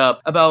brought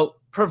up about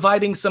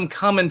providing some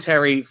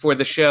commentary for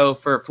the show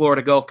for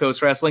Florida Gulf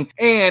Coast Wrestling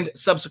and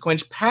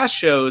subsequent past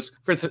shows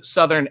for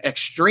Southern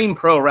Extreme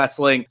Pro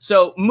Wrestling.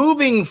 So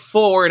moving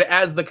forward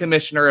as the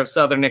commissioner of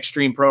Southern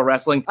Extreme Pro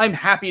Wrestling, I'm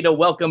happy to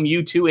welcome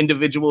you two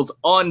individuals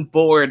on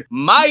board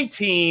my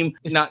team,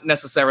 not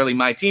necessarily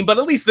my team, but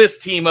at least this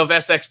team of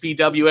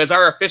SXPW as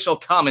our official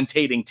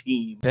commentating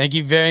team. Thank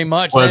you very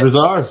much. Pleasure's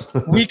ours.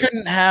 We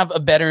couldn't have a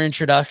better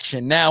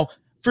introduction. Now,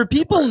 for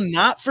people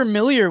not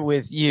familiar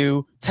with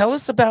you, tell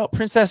us about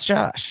Princess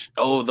Josh.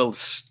 Oh, the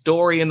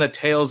story and the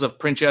tales of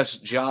Princess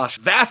Josh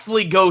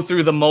vastly go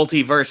through the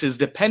multiverses,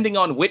 depending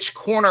on which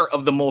corner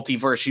of the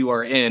multiverse you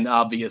are in,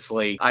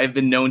 obviously. I've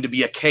been known to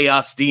be a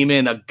chaos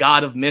demon, a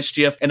god of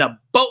mischief, and a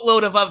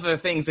boatload of other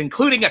things,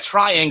 including a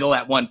triangle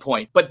at one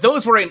point. But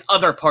those were in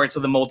other parts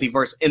of the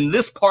multiverse. In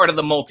this part of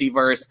the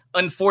multiverse,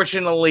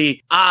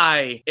 unfortunately,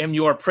 I am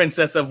your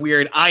Princess of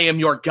Weird. I am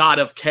your god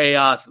of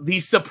chaos,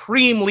 the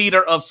supreme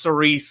leader of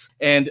Cerise.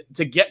 And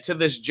to get to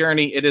this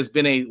journey, it has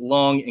been a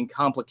long and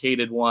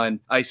complicated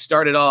one. I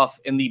started off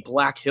in the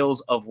Black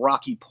Hills of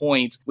Rocky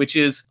Point, which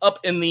is up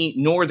in the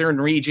northern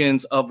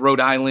regions of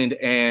Rhode Island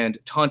and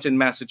Taunton,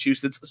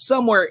 Massachusetts.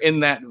 Somewhere in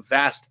that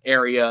vast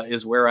area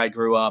is where I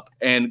grew up,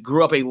 and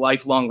grew up a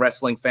lifelong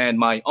wrestling fan.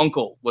 My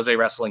uncle was a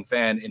wrestling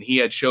fan, and he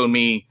had shown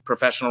me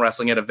professional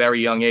wrestling at a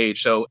very young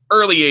age. So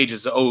early age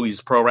is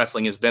always pro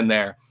wrestling has been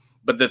there.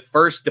 but the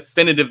first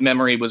definitive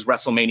memory was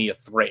WrestleMania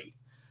 3.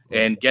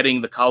 And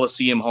getting the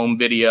Coliseum home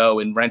video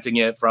and renting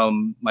it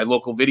from my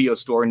local video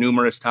store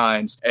numerous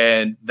times.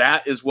 And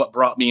that is what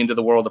brought me into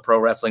the world of pro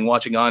wrestling,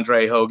 watching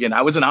Andre Hogan.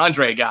 I was an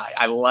Andre guy.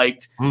 I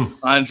liked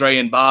Andre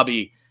and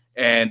Bobby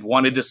and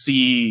wanted to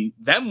see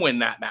them win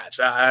that match.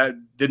 I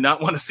did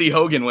not want to see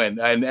Hogan win.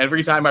 And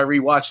every time I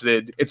rewatched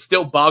it, it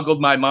still boggled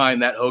my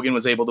mind that Hogan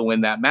was able to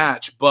win that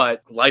match.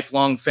 But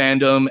lifelong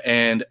fandom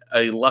and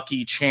a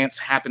lucky chance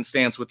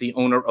happenstance with the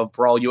owner of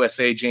Brawl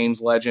USA,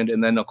 James Legend,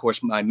 and then, of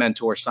course, my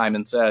mentor,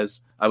 Simon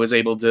Says, I was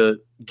able to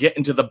get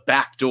into the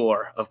back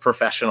door of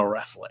professional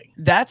wrestling.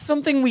 That's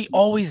something we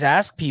always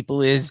ask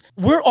people is,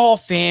 we're all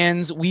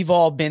fans. We've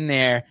all been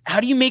there. How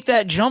do you make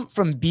that jump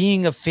from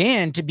being a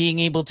fan to being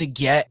able to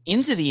get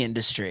into the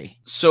industry?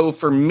 So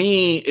for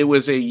me, it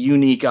was a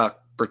unique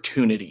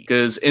opportunity,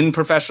 because in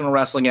professional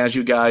wrestling, as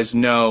you guys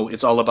know,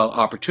 it's all about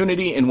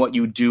opportunity and what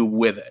you do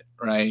with it,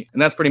 right?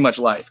 And that's pretty much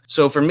life.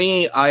 So for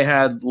me, I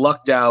had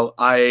lucked out.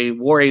 I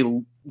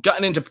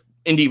gotten into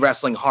indie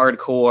wrestling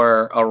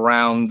hardcore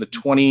around the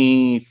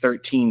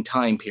 2013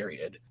 time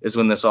period is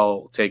when this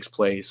all takes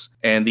place.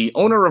 And the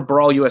owner of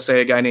Brawl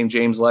USA, a guy named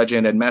James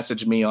Legend, had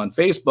messaged me on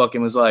Facebook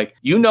and was like,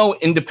 you know,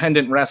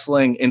 independent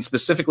wrestling and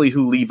specifically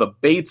who Leva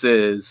Bates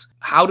is.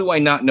 How do I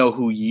not know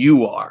who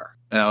you are?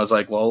 And I was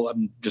like, well,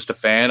 I'm just a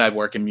fan. I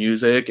work in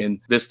music and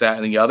this, that,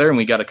 and the other. And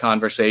we got a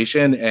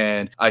conversation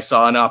and I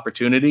saw an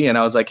opportunity and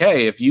I was like,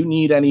 hey, if you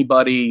need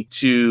anybody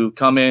to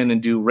come in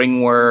and do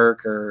ring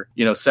work or,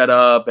 you know, set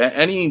up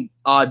any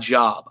odd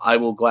job, I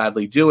will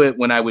gladly do it.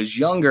 When I was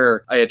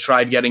younger, I had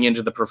tried getting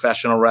into the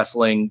professional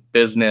wrestling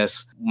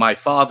business. My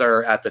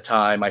father at the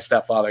time, my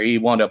stepfather, he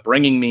wound up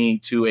bringing me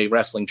to a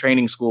wrestling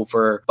training school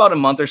for about a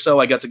month or so.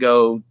 I got to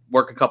go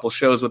work a couple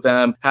shows with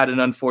them, had an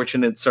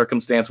unfortunate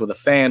circumstance with a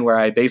fan where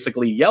I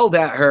basically yelled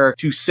at her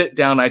to sit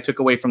down. I took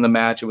away from the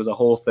match. It was a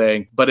whole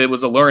thing, but it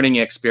was a learning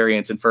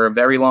experience. And for a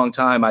very long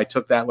time, I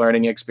took that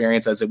learning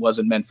experience as it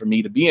wasn't meant for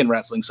me to be in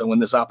wrestling. So when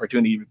this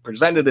opportunity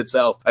presented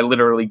itself, I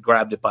literally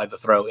grabbed it by the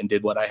throat and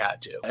did what I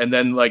had to. And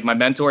then like my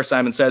mentor,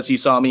 Simon Says, he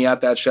saw me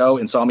at that show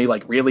and saw me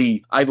like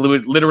really, I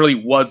literally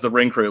was the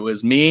ring crew. It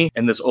was me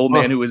and this old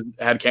man who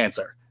had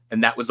cancer.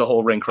 And that was the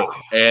whole ring crew.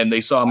 And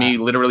they saw me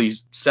literally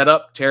set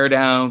up, tear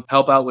down,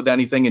 help out with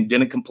anything, and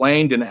didn't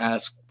complain, didn't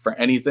ask for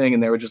anything.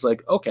 And they were just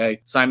like, okay.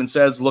 Simon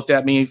Says looked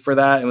at me for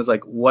that and was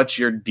like, what's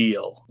your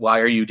deal? Why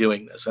are you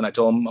doing this? And I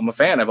told him, I'm a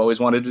fan. I've always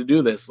wanted to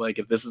do this. Like,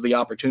 if this is the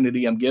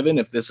opportunity I'm given,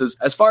 if this is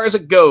as far as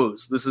it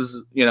goes, this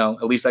is, you know,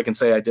 at least I can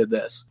say I did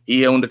this.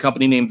 He owned a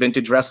company named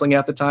Vintage Wrestling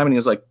at the time. And he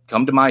was like,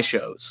 come to my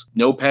shows.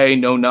 No pay,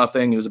 no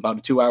nothing. It was about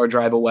a 2-hour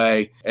drive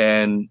away.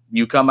 And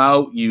you come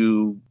out,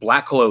 you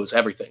black clothes,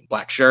 everything,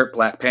 black shirt,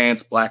 black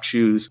pants, black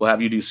shoes. We'll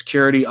have you do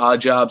security,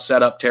 odd job,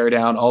 set up, tear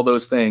down, all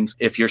those things.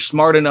 If you're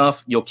smart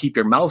enough, you'll keep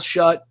your mouth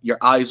shut, your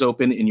eyes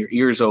open, and your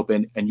ears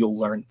open, and you'll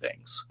learn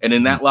things. And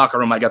in that locker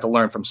room, I got to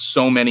learn from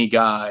so many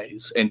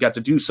guys and got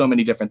to do so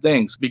many different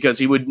things, because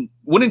he wouldn't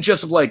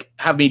just like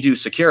have me do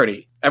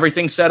security.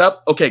 Everything set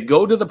up. Okay,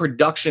 go to the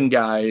production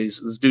guys.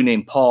 This dude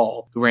named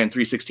Paul, who ran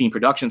 316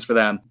 Productions for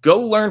them. Go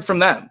learn from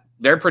them.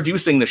 They're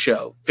producing the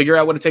show. Figure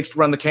out what it takes to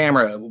run the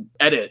camera,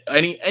 edit,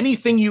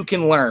 anything you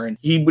can learn.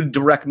 He would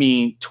direct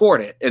me toward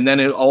it. And then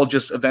it all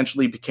just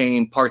eventually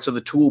became parts of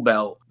the tool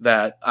belt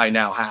that I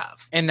now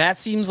have. And that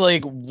seems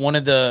like one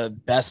of the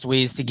best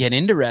ways to get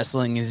into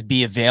wrestling is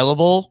be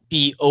available,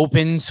 be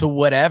open to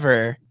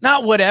whatever,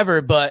 not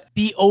whatever, but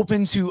be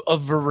open to a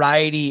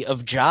variety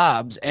of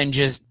jobs and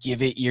just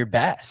give it your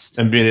best.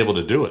 And being able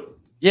to do it.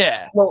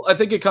 Yeah. Well, I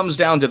think it comes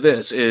down to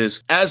this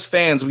is, as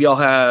fans, we all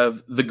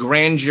have the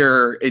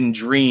grandeur and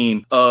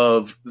dream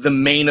of the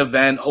main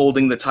event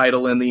holding the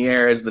title in the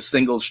air as the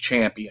singles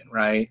champion,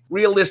 right?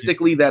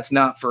 Realistically, that's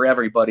not for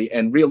everybody.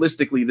 And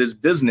realistically, this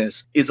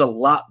business is a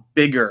lot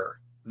bigger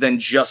than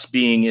just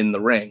being in the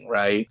ring,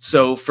 right?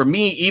 So for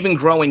me, even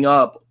growing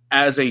up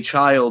as a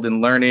child and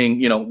learning,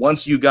 you know,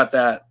 once you got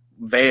that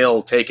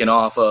veil taken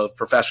off of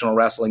professional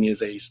wrestling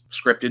is a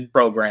scripted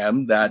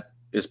program that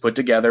is put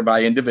together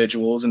by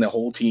individuals and the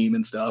whole team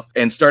and stuff,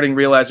 and starting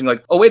realizing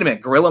like, oh, wait a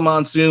minute, Gorilla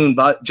Monsoon,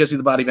 Jesse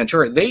the Body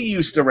Ventura, they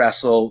used to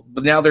wrestle,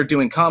 but now they're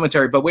doing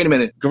commentary. But wait a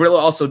minute, Gorilla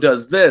also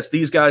does this.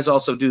 These guys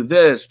also do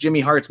this. Jimmy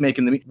Hart's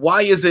making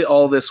why is it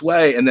all this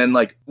way? And then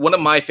like one of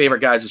my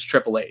favorite guys is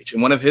Triple H.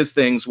 And one of his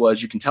things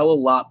was you can tell a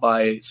lot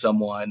by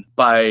someone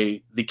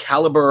by the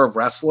caliber of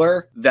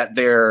wrestler that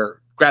they're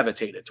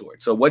gravitated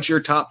towards. So what's your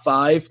top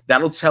 5?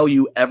 That'll tell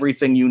you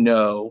everything you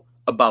know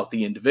about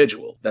the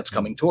individual that's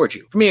coming towards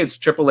you. For me, it's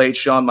Triple H,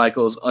 Shawn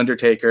Michaels,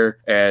 Undertaker,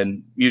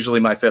 and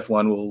usually my 5th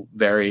one will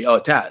vary. Oh,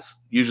 Taz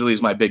usually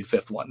is my big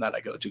 5th one that I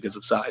go to because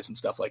of size and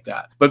stuff like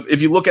that. But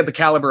if you look at the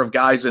caliber of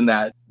guys in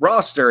that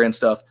roster and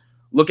stuff,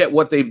 look at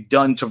what they've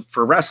done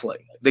for wrestling.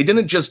 they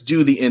didn't just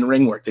do the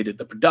in-ring work. They did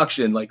the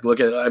production. Like, look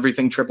at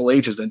everything Triple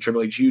H has done.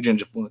 Triple H, huge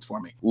influence for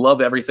me.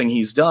 Love everything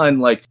he's done.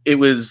 Like, it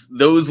was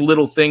those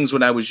little things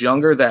when I was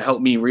younger that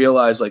helped me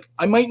realize, like,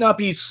 I might not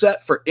be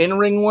set for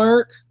in-ring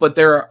work, but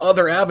there are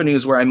other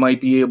avenues where I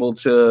might be able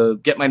to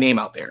get my name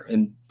out there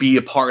and be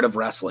a part of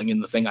wrestling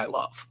and the thing I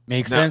love.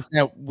 Makes sense.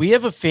 Now, we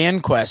have a fan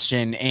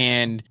question,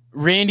 and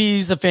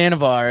Randy's a fan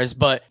of ours,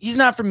 but he's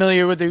not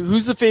familiar with it.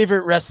 Who's the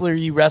favorite wrestler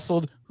you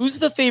wrestled? Who's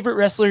the favorite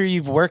wrestler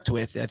you've worked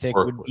with? I think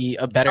would be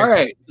a better. All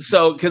right.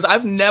 So, because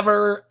I've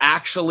never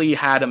actually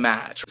had a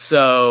match.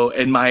 So,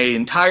 in my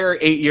entire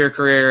 8-year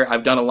career,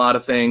 I've done a lot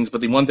of things,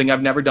 but the one thing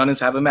I've never done is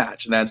have a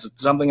match. And that's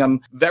something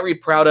I'm very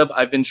proud of.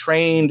 I've been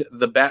trained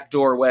the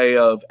backdoor way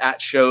of at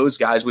shows.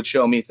 Guys would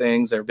show me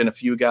things. There have been a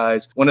few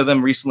guys. One of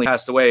them recently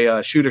passed away,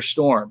 Shooter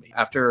Storm.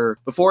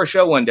 Before a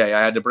show one day,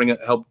 I had to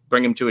help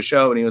bring him to a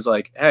show. And he was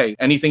like, hey,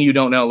 anything you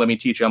don't know, let me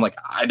teach you. I'm like,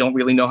 I don't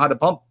really know how to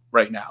pump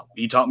right now.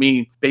 He taught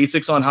me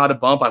basics on how to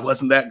bump. I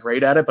wasn't that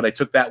great at it, but I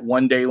took that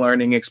one day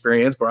learning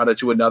experience, brought it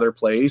to another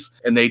place,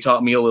 and they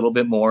taught me a little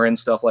bit more and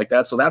stuff like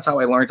that. So that's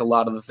how I learned a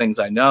lot of the things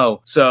I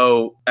know.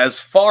 So as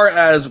far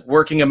as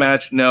working a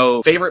match,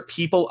 no. Favorite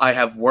people I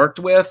have worked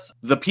with,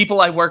 the people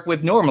I work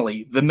with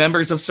normally, the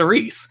members of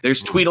Cerise.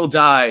 There's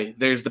Tweedledee,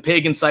 there's the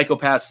pagan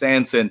psychopath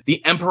Sanson,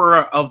 the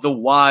Emperor of the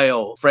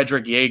Wild,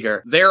 Frederick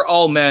Yeager. They're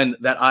all men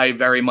that I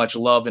very much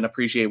love and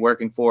appreciate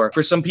working for.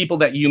 For some people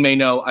that you may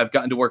know, I've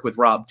gotten to work with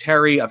Rob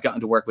Terry. I've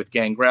gotten to work with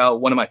Gangrel.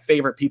 One of my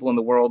favorite people in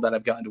the world that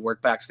I've gotten to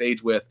work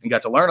backstage with and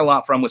got to learn a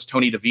lot from was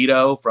Tony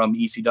DeVito from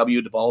ECW,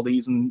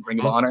 DeBaldi's, and Ring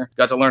of Honor.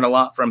 Got to learn a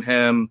lot from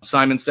him.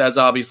 Simon Says,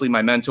 obviously,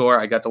 my mentor.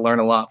 I got to learn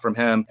a lot from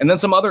him. And then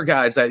some other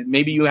guys that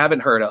maybe you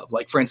haven't heard of,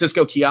 like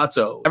Francisco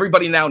Chiazzo.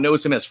 Everybody now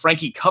knows him as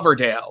Frankie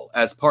Coverdale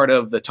as part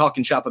of the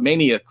Talkin'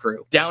 Shopomania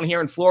crew. Down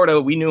here in Florida,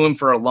 we knew him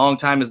for a long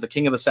time as the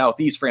King of the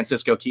Southeast,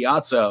 Francisco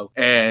Chiazzo.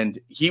 And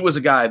he was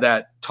a guy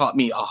that taught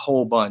me a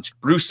whole bunch.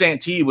 Bruce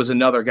Santee was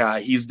another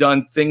guy. He's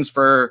done things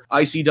for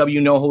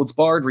ICW No Holds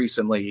Barred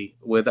recently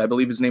with, I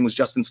believe his name was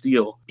Justin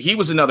Steele. He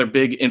was another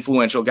big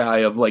influential guy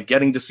of like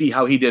getting to see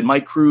how he did.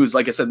 Mike Cruz,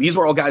 like I said, these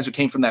were all guys who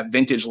came from that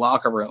vintage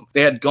locker room.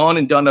 They had gone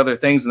and done other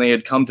things and they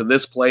had come to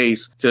this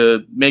place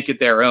to make it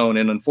their own.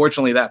 And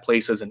unfortunately that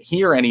place isn't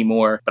here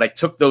anymore, but I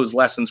took those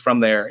lessons from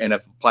there and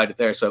have applied it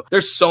there. So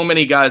there's so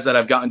many guys that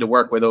I've gotten to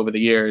work with over the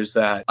years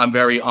that I'm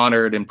very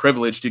honored and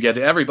privileged to get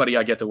to. Everybody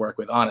I get to work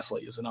with,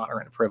 honestly, is an honor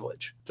and a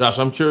privilege. Josh,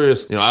 I'm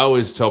curious, I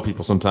always tell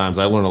people sometimes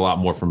I learn a lot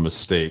more from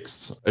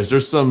mistakes. Is there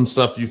some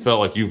stuff you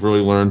felt like you've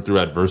really learned through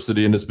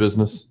adversity in this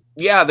business?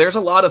 Yeah, there's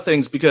a lot of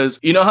things because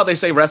you know how they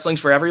say wrestling's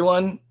for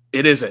everyone?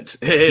 It isn't.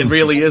 It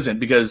really isn't,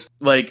 because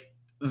like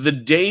the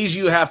days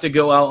you have to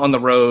go out on the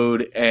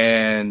road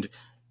and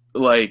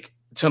like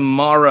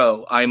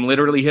tomorrow, I'm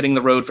literally hitting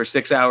the road for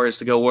 6 hours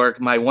to go work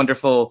my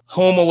wonderful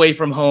home away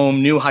from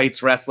home, New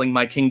Heights Wrestling,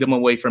 my kingdom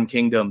away from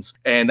kingdoms.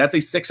 And that's a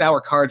 6-hour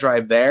car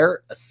drive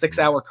there, a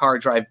 6-hour car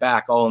drive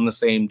back all in the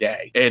same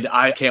day. And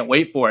I can't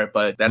wait for it,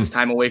 but that's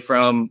time away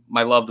from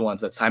my loved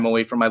ones. That's time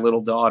away from my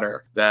little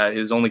daughter that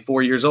is only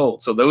 4 years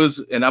old. So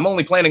and I'm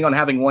only planning on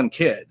having one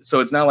kid.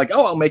 So it's not like,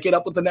 oh, I'll make it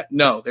up with the next.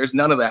 No, there's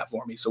none of that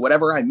for me. So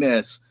whatever I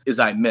miss is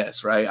I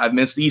miss, right? I've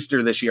missed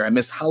Easter this year. I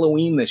missed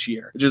Halloween this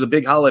year, which is a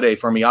big holiday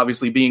for me.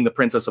 Obviously, being the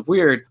Princess of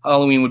Weird,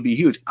 Halloween would be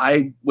huge.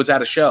 I was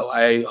at a show.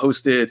 I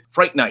hosted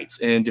Fright Nights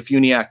in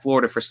Defuniak,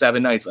 Florida for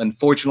 7 nights.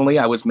 Unfortunately,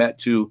 I was met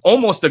to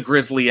almost a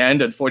grisly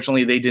end.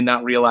 Unfortunately, they did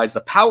not realize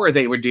the power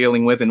they were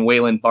dealing with in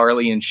Waylon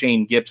Barley and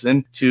Shane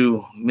Gibson,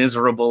 two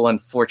miserable,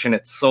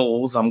 unfortunate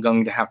souls I'm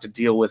going to have to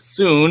deal with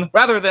soon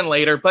rather than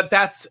later, but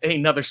that's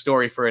another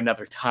story for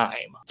another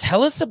time.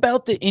 Tell us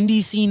about the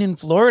indie scene in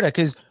Florida,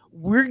 because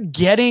we're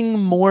getting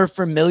more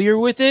familiar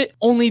with it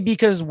only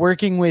because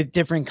working with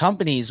different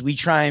companies, we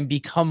try and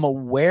become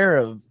aware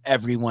of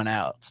everyone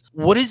else.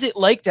 What is it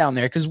like down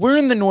there? Because we're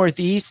in the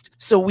Northeast,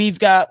 so we've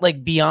got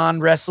like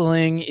Beyond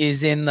Wrestling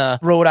is in the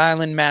Rhode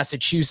Island,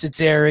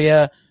 Massachusetts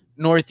area.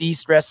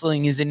 Northeast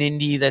Wrestling is an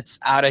indie that's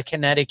out of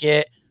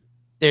Connecticut.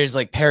 There's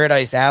like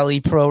Paradise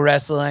Alley Pro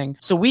Wrestling.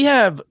 So we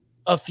have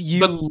a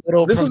few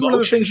little This is one of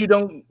the things you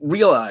don't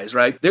realize,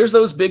 right? There's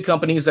those big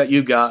companies that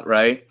you got,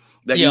 right?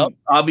 That you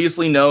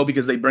obviously know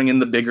because they bring in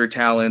the bigger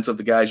talents of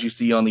the guys you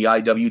see on the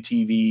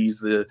IWTVs,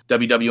 the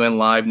WWN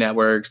Live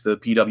networks, the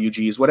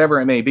PWGs,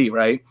 whatever it may be,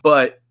 right?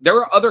 But there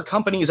are other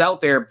companies out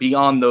there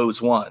beyond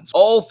those ones.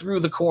 All through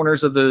the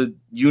corners of the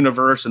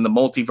universe and the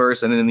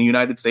multiverse and in the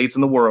United States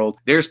and the world,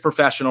 there's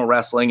professional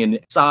wrestling in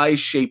size,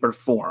 shape, or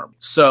form.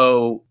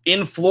 So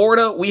in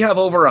Florida, we have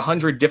over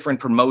 100 different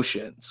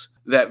promotions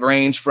that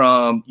range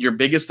from your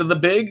biggest of the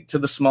big to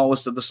the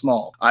smallest of the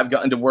small. I've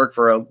gotten to work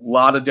for a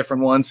lot of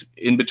different ones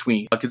in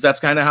between because that's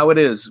kind of how it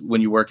is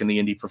when you work in the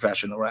indie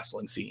professional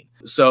wrestling scene.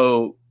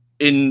 So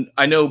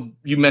I know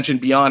you mentioned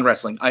Beyond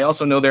Wrestling. I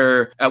also know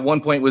there at one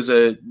point was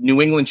a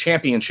New England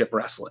Championship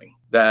Wrestling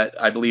that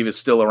I believe is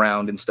still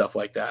around and stuff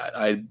like that.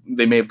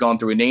 They may have gone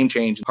through a name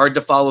change. Hard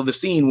to follow the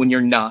scene when you're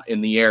not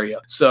in the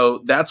area. So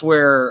that's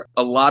where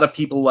a lot of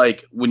people,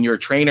 like when you're a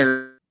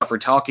trainer for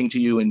talking to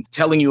you and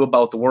telling you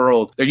about the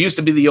world. There used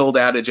to be the old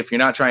adage, if you're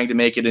not trying to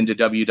make it into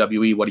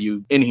WWE, what are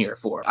you in here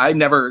for? I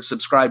never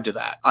subscribed to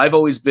that. I've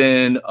always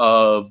been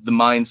of the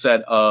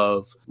mindset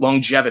of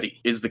longevity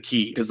is the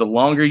key, because the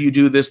longer you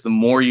do this, the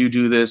more you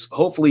do this,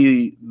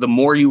 hopefully the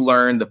more you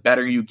learn, the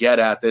better you get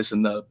at this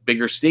and the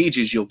bigger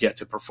stages you'll get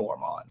to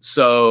perform on.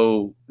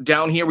 So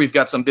down here, we've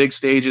got some big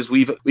stages.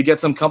 We get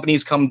some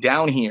companies come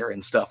down here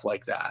and stuff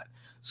like that.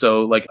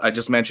 So like I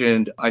just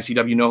mentioned,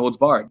 ICW No Holds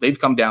Barred, they've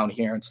come down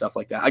here and stuff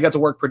like that. I got to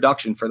work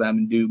production for them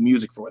and do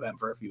music for them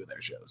for a few of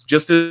their shows.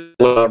 Just as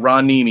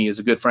Ron Nemi is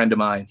a good friend of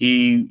mine.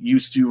 He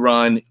used to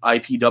run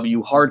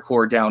IPW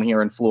Hardcore down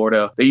here in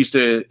Florida. They used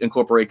to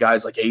incorporate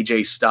guys like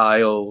AJ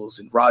Styles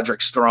and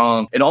Roderick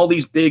Strong and all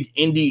these big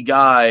indie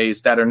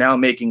guys that are now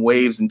making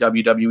waves in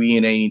WWE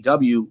and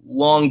AEW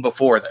long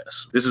before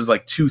this. This is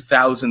like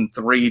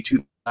 2003,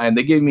 2009. And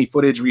they gave me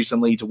footage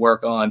recently to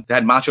work on that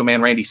had Macho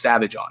Man Randy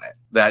Savage on it.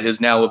 That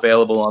is now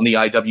available on the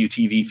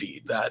IWTV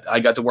feed. That I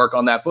got to work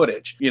on that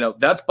footage. You know,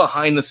 that's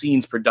behind the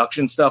scenes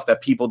production stuff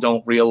that people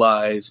don't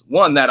realize.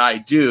 One, that I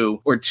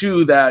do, or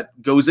two, that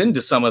goes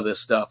into some of this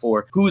stuff,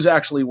 or who's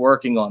actually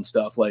working on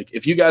stuff. Like,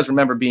 if you guys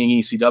remember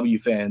being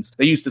ECW fans,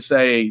 they used to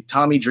say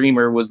Tommy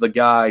Dreamer was the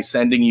guy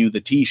sending you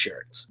the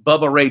t-shirts.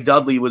 Bubba Ray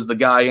Dudley was the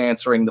guy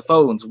answering the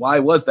phones. Why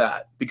was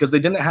that? Because they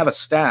didn't have a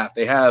staff.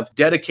 They have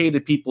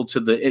dedicated people to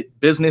the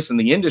business and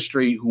the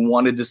industry who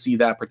wanted to see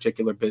that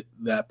particular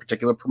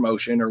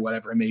promotion or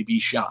whatever it may be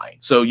shine.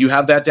 So you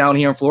have that down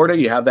here in Florida,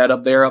 you have that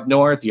up there up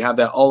north, you have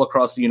that all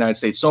across the United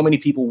States. So many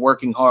people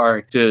working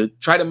hard to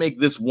try to make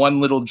this one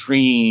little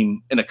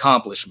dream an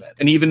accomplishment.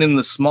 And even in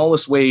the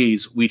smallest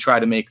ways, we try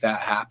to make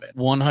that happen.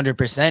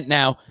 100%.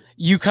 Now,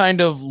 you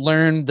kind of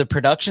learned the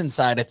production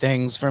side of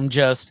things from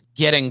just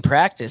getting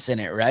practice in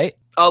it, right?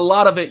 A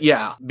lot of it,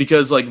 yeah,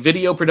 because like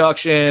video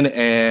production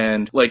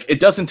and like it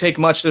doesn't take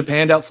much to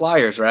hand out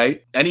flyers,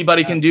 right?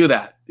 Anybody can do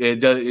that. It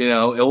does, you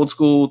know, old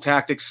school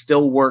tactics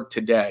still work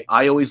today.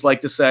 I always like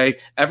to say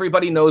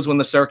everybody knows when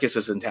the circus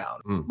is in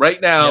town.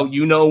 Right now,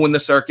 you know when the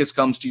circus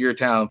comes to your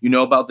town. You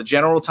know about the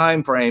general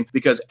time frame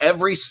because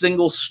every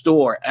single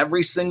store,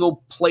 every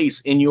single place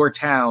in your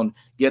town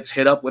gets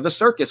hit up with a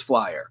circus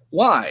flyer.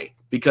 Why?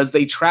 Because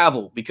they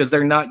travel, because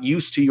they're not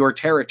used to your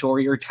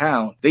territory or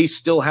town. They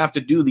still have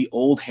to do the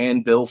old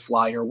handbill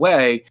flyer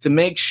way to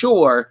make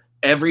sure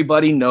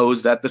everybody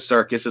knows that the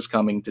circus is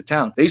coming to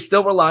town. They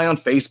still rely on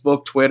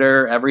Facebook,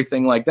 Twitter,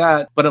 everything like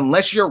that. But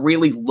unless you're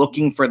really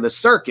looking for the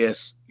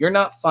circus, you're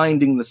not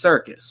finding the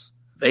circus.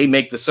 They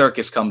make the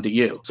circus come to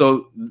you.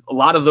 So a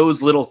lot of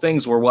those little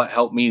things were what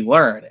helped me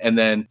learn. And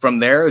then from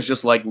there, it's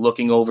just like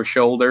looking over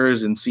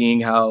shoulders and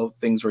seeing how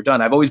things were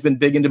done. I've always been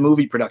big into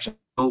movie production,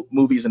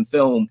 movies and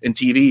film and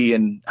TV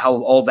and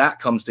how all that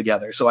comes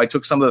together. So I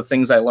took some of the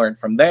things I learned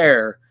from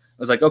there.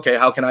 I was like, okay,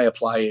 how can I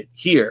apply it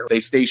here? They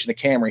station a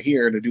camera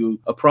here to do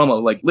a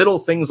promo, like little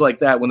things like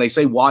that. When they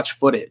say watch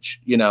footage,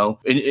 you know,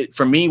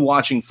 for me,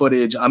 watching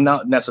footage, I'm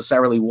not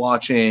necessarily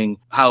watching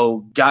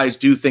how guys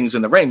do things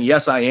in the ring.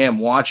 Yes, I am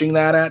watching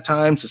that at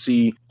times to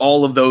see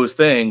all of those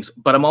things,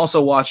 but I'm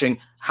also watching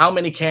how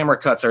many camera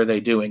cuts are they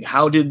doing?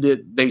 How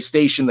did they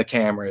station the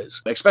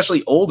cameras?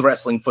 Especially old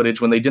wrestling footage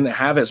when they didn't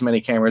have as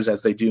many cameras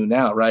as they do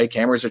now, right?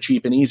 Cameras are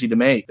cheap and easy to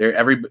make.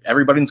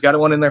 Everybody's got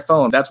one in their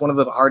phone. That's one of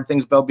the hard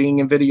things about being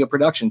in video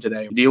production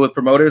today. You deal with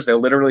promoters, they'll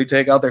literally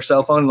take out their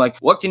cell phone and like,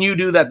 what can you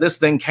do that this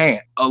thing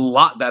can't? A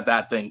lot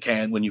that thing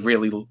can when you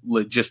really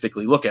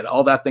logistically look at it.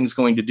 All that thing's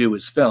going to do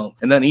is film.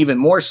 And then even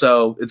more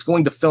so, it's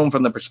going to film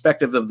from the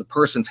perspective of the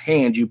person's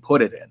hand you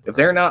put it in. If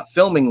they're not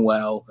filming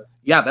well,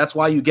 yeah, that's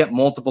why you get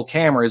multiple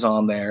cameras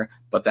on there,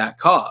 but that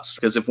costs.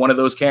 Because if one of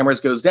those cameras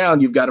goes down,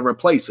 you've got to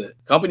replace it.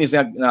 Company's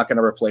not going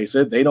to replace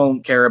it. They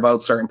don't care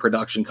about certain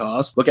production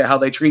costs. Look at how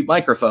they treat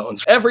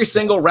microphones. Every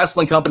single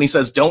wrestling company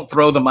says, don't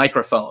throw the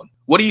microphone.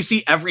 What do you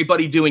see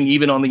everybody doing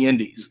even on the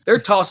indies? They're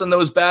tossing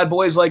those bad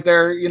boys like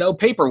they're,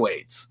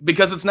 paperweights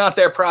because it's not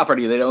their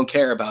property. They don't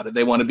care about it.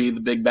 They want to be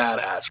the big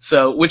badass.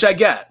 So, which I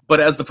get.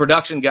 But as the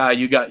production guy,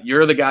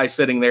 you're the guy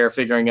sitting there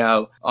figuring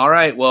out, all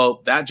right,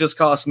 well, that just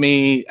cost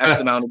me X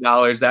amount of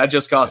dollars. That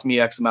just cost me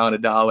X amount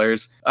of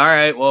dollars. All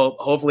right, well,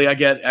 hopefully I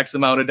get X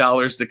amount of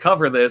dollars to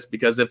cover this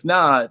because if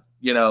not,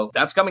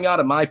 that's coming out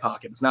of my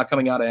pocket. It's not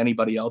coming out of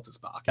anybody else's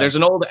pocket. There's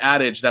an old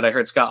adage that I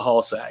heard Scott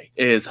Hall say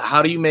is,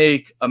 how do you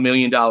make $1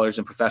 million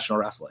in professional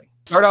wrestling?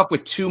 Start off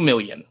with 2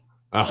 million.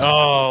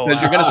 Oh,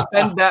 because you're going to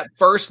spend that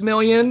first $1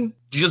 million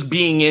just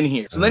being in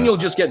here. So then you'll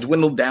just get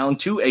dwindled down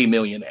to a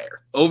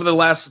millionaire. Over the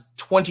last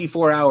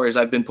 24 hours,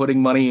 I've been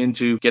putting money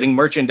into getting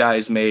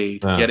merchandise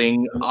made,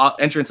 getting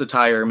entrance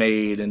attire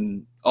made,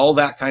 and all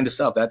that kind of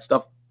stuff. That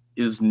stuff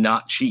is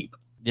not cheap.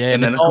 Yeah,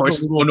 and then of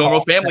course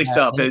normal family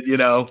stuff.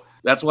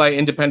 That's why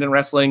independent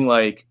wrestling,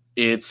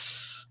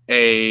 it's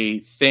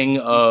a thing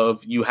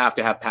of you have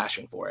to have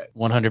passion for it.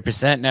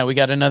 100%. Now we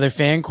got another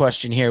fan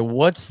question here.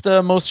 What's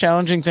the most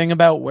challenging thing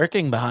about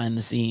working behind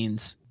the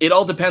scenes? It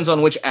all depends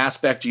on which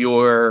aspect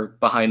you're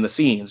behind the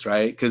scenes,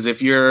 right? Because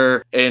if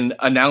you're an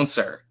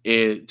announcer,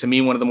 to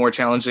me, one of the more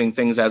challenging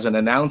things as an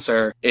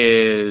announcer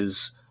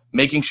is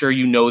making sure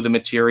you know the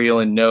material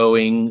and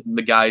knowing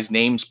the guys'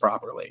 names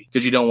properly,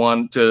 because you don't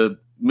want to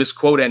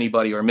misquote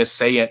anybody or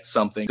missay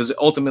something, because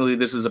ultimately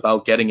this is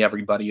about getting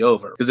everybody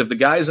over. Because if the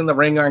guys in the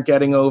ring aren't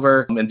getting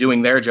over and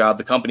doing their job,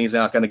 the company's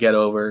not going to get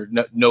over.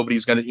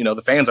 Nobody's going to,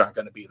 the fans aren't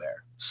going to be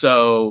there.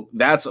 So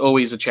that's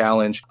always a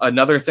challenge.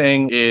 Another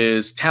thing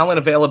is talent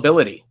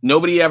availability.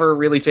 Nobody ever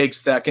really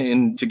takes that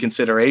into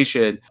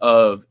consideration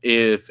of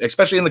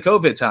especially in the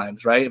COVID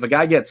times, right? If a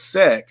guy gets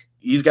sick,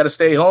 he's got to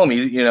stay home.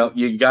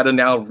 You got to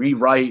now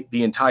rewrite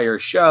the entire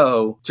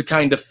show to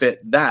kind of fit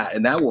that.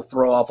 And that will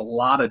throw off a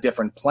lot of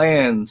different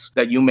plans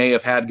that you may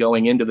have had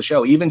going into the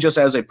show, even just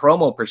as a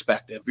promo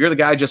perspective. If you're the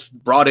guy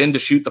just brought in to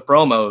shoot the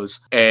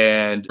promos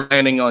and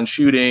planning on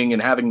shooting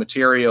and having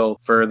material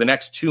for the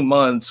next 2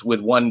 months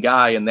with one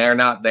guy and they're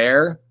not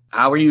there,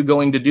 how are you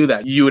going to do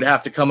that? You would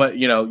have to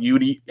you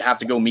would have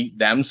to go meet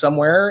them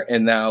somewhere.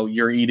 And now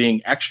you're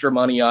eating extra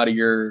money out of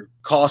your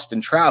cost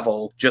and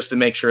travel just to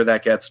make sure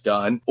that gets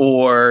done.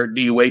 Or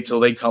do you wait till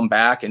they come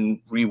back and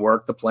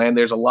rework the plan?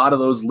 There's a lot of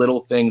those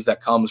little things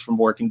that comes from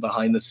working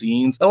behind the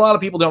scenes that a lot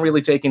of people don't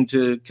really take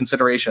into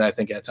consideration, I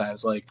think, at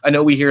times. Like, I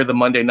know we hear the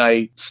Monday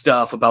night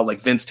stuff about like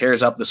Vince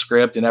tears up the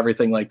script and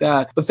everything like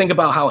that, but think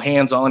about how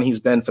hands-on he's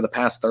been for the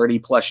past 30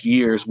 plus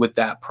years with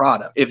that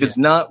product. If it's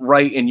not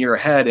right in your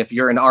head, if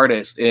you're an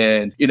artist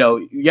and,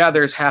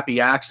 there's happy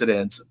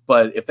accidents,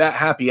 but if that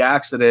happy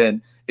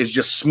accident is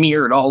just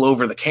smeared all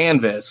over the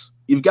canvas,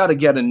 you've got to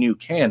get a new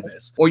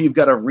canvas, or you've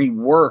got to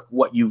rework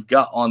what you've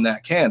got on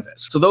that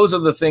canvas. So those are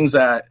the things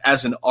that,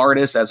 as an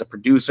artist, as a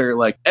producer,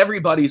 like,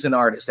 everybody's an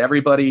artist.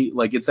 Everybody,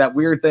 like, it's that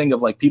weird thing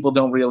of like, people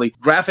don't really,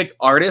 graphic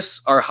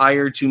artists are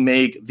hired to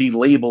make the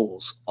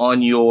labels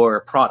on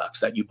your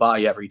products that you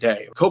buy every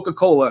day.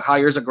 Coca-Cola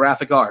hires a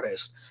graphic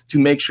artist to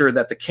make sure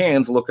that the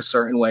cans look a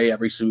certain way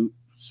every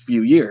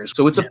few years.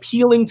 So it's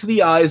appealing to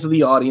the eyes of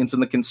the audience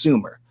and the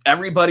consumer.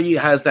 Everybody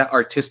has that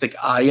artistic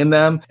eye in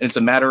them, and it's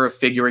a matter of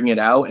figuring it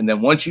out. And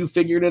then once you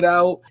figured it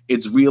out,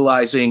 it's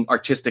realizing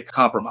artistic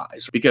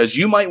compromise, because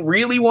you might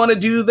really want to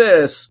do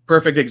this.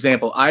 Perfect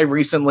example. I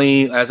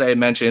recently, as I had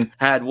mentioned,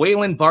 had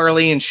Waylon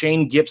Barley and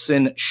Shane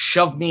Gibson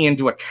shove me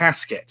into a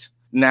casket.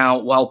 Now,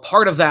 while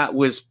part of that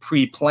was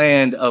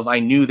pre-planned of I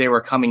knew they were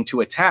coming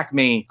to attack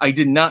me, I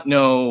did not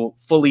know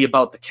fully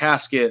about the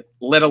casket,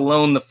 let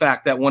alone the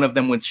fact that one of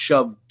them would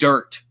shove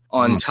dirt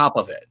on top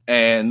of it.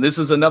 And this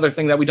is another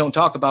thing that we don't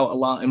talk about a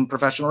lot in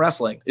professional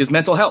wrestling, is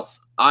mental health.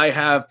 I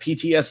have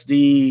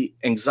PTSD,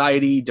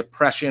 anxiety,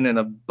 depression, and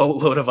a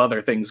boatload of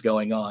other things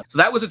going on. So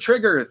that was a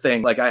trigger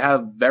thing. Like, I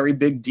have very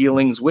big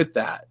dealings with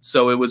that.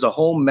 So it was a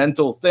whole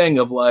mental thing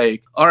of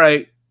like, all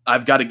right,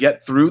 I've got to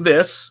get through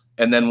this.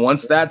 And then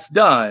once that's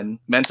done,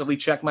 mentally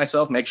check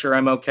myself, make sure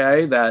I'm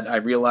okay, that I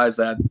realize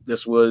that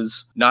this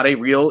was not a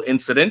real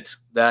incident,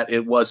 that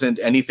it wasn't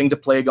anything to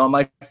plague on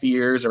my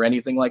fears or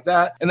anything like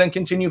that, and then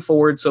continue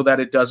forward so that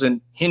it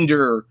doesn't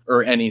hinder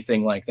or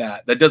anything like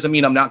that. That doesn't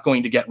mean I'm not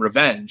going to get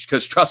revenge,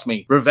 because trust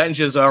me,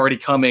 revenge is already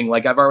coming.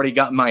 Like, I've already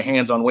gotten my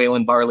hands on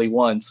Waylon Barley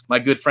once. My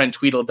good friend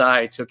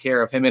Tweedledee took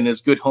care of him in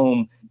his good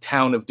home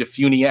town of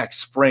Defuniak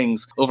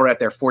Springs over at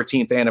their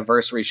 14th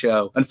anniversary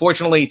show.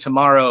 Unfortunately,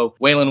 tomorrow,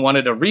 Waylon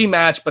wanted a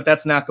rematch, but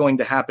that's not going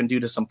to happen due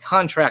to some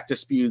contract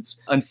disputes.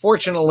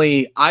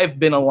 Unfortunately, I've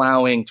been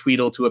allowing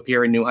Tweedle to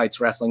appear in New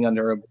Heights Wrestling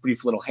under a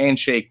brief little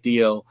handshake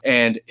deal,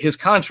 and his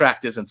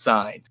contract isn't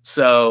signed.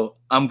 So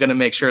I'm going to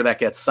make sure that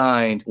gets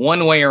signed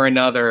one way or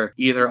another,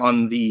 either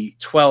on the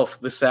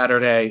 12th, this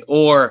Saturday,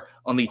 or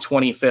on the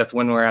 25th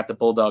when we're at the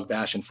Bulldog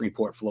Bash in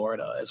Freeport,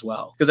 Florida as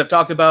well. Because I've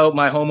talked about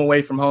my home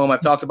away from home.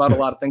 I've talked about a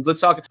lot of things. Let's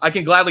talk. I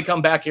can gladly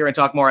come back here and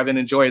talk more. I've been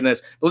enjoying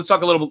this. But let's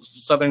talk a little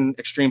Southern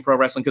Extreme Pro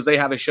Wrestling, because they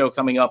have a show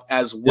coming up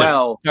as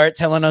well. Start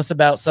telling us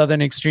about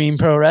Southern Extreme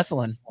Pro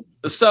Wrestling.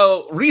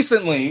 So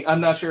recently,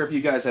 I'm not sure if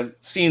you guys have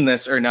seen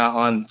this or not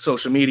on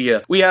social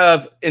media, we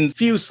have in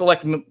few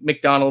select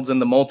McDonald's in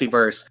the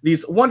multiverse,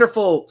 these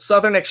wonderful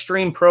Southern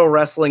Extreme Pro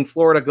Wrestling,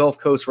 Florida Gulf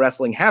Coast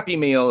Wrestling Happy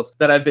Meals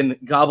that I've been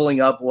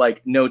gobbling up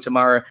like no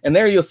tomorrow. And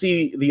there you'll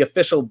see the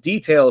official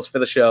details for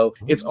the show.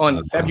 It's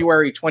on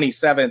February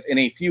 27th in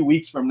a few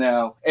weeks from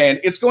now. And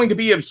it's going to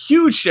be a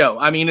huge show.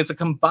 I mean, it's a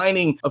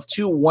combining of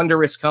two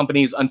wondrous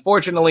companies.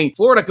 Unfortunately,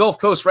 Florida Gulf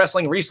Coast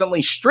Wrestling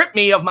recently stripped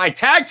me of my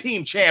tag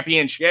team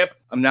championship.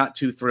 I'm not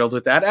too thrilled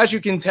with that. As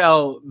you can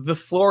tell, the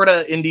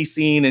Florida indie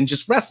scene and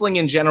just wrestling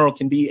in general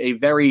can be a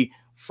very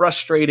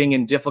frustrating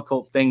and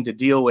difficult thing to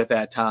deal with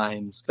at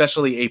times,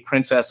 especially a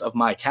princess of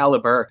my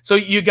caliber. So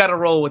you got to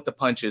roll with the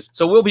punches.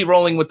 So we'll be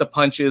rolling with the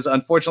punches.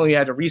 Unfortunately, we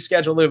had to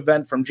reschedule the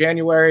event from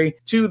January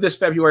to this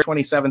February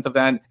 27th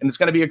event, and it's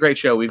going to be a great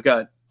show. We've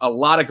got a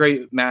lot of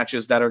great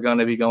matches that are going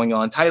to be going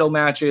on, title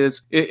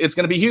matches. It's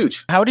going to be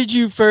huge. How did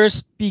you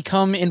first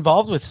become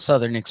involved with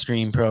Southern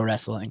Extreme Pro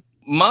Wrestling?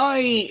 My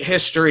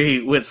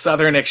history with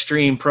Southern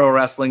Extreme Pro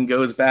Wrestling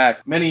goes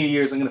back many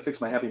years. I'm going to fix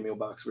my Happy Meal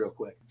box real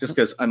quick, just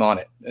because I'm on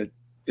it.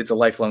 it's a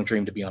lifelong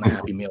dream to be on a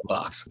Happy Meal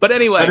box. But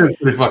anyway. That is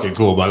pretty fucking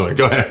cool, by the way.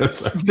 Go ahead.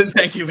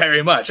 Thank you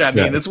very much. I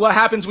mean, this is what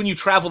happens when you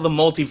travel the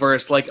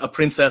multiverse like a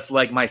princess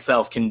like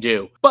myself can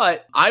do.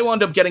 But I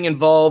wound up getting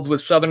involved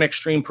with Southern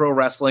Extreme Pro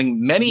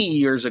Wrestling many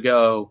years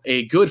ago.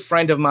 A good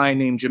friend of mine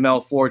named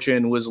Jamel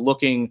Fortune was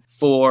looking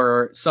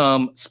for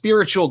some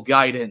spiritual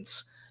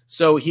guidance.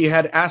 So he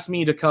had asked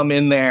me to come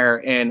in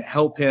there and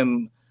help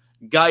him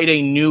guide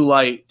a new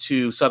light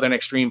to Southern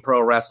Extreme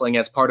Pro Wrestling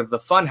as part of the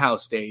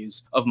Funhouse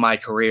days of my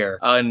career.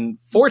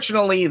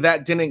 Unfortunately,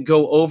 that didn't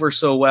go over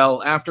so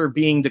well after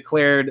being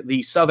declared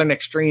the Southern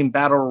Extreme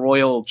Battle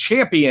Royal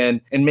champion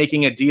and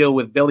making a deal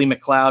with Billy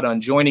McLeod on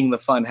joining the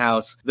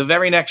Funhouse. The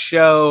very next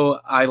show,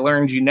 I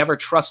learned you never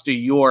trust a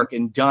York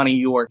and Donnie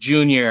York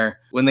Jr.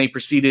 when they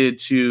proceeded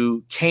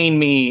to cane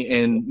me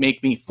and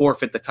make me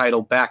forfeit the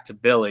title back to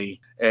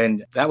Billy.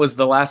 And that was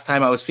the last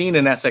time I was seen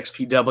in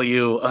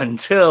SXPW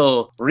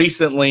until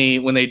recently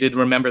when they did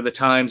Remember the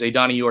Times, a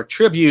Donnie York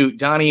tribute.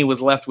 Donnie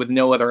was left with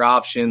no other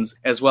options,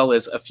 as well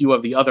as a few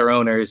of the other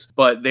owners,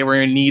 but they were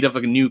in need of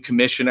a new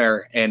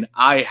commissioner, and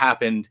I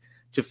happened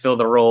to fill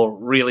the role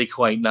really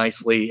quite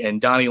nicely.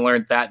 And Donnie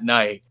learned that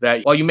night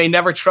that while you may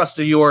never trust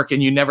a York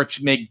and you never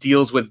make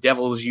deals with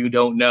devils you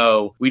don't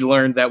know, we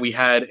learned that we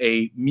had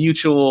a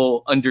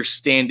mutual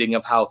understanding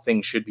of how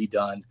things should be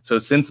done. So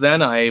since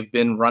then, I've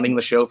been running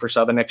the show for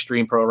Southern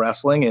Extreme Pro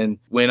Wrestling. And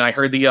when I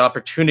heard the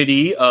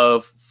opportunity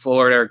of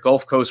Florida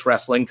Gulf Coast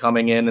Wrestling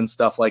coming in and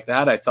stuff like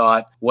that, I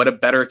thought, what a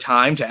better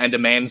time to end a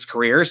man's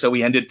career. So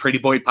we ended Pretty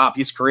Boy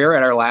Poppy's career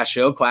at our last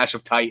show, Clash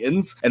of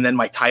Titans. And then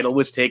my title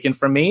was taken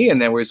from me.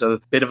 And there was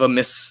a bit of a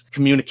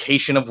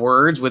miscommunication of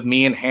words with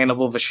me and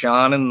Hannibal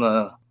Vachon and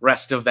the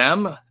rest of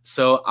them.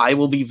 So I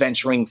will be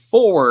venturing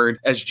forward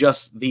as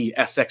just the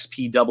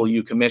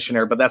SXPW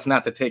commissioner, but that's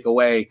not to take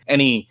away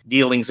any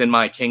dealings in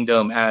my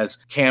kingdom, as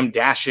Cam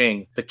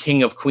Dashing, the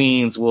King of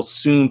Queens, will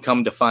soon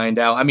come to find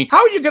out. I mean, how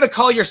are you going to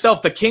call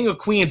yourself the King of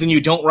Queens and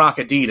you don't rock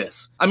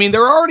Adidas? I mean,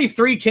 there are already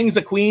 3 Kings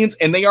of Queens,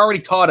 and they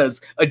already taught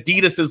us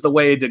Adidas is the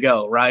way to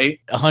go, right?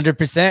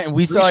 100%. And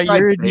we saw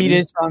your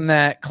Adidas on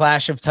that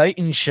Clash of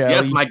Titans show.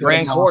 Yeah, my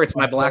Grand Courts,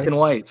 my black and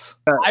whites.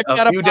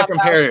 A few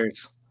different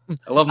pairs.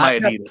 I love my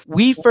Adidas.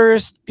 We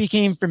first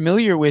became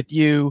familiar with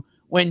you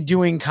when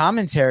doing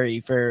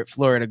commentary for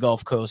Florida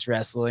Gulf Coast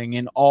Wrestling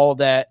and all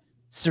that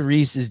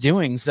Cerise is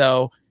doing.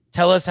 So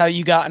tell us how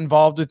you got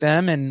involved with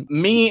them. And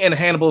me and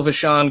Hannibal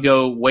Vachon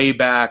go way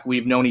back.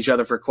 We've known each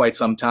other for quite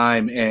some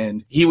time,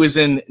 and he was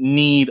in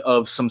need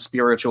of some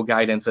spiritual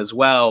guidance as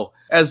well,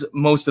 as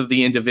most of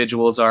the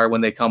individuals are when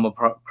they come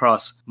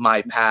across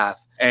my path.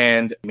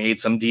 And made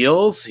some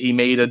deals. He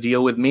made a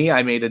deal with me.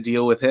 I made a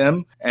deal with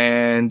him.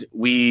 And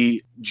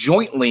we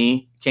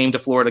jointly came to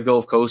Florida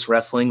Gulf Coast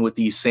Wrestling with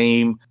these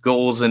same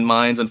goals in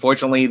mind.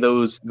 Unfortunately,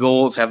 those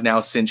goals have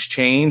now since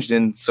changed,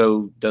 and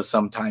so does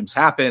sometimes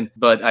happen.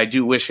 But I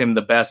do wish him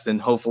the best,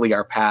 and hopefully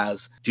our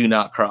paths do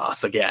not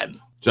cross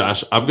again.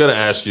 Josh, I'm going to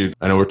ask you,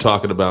 I know we're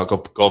talking about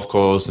Gulf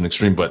Coast and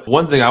Extreme, but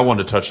one thing I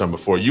wanted to touch on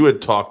before, you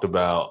had talked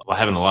about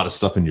having a lot of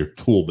stuff in your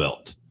tool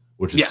belt,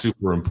 which is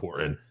super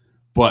important.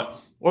 But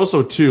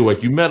also, too,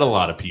 like, you met a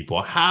lot of people.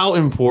 How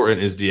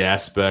important is the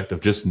aspect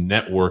of just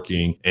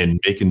networking and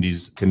making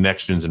these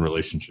connections and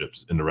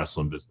relationships in the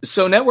wrestling business?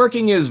 So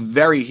networking is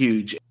very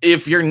huge.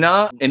 If you're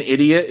not an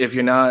idiot, if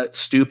you're not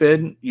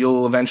stupid,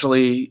 you'll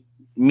eventually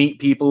meet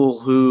people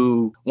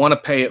who want to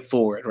pay it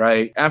forward,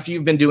 right? After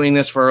you've been doing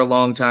this for a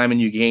long time and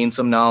you gain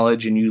some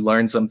knowledge and you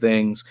learn some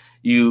things,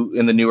 you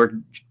and the newer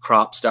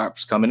crop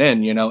starts coming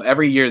in. You know,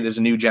 every year there's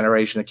a new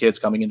generation of kids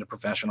coming into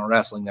professional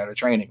wrestling that are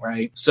training,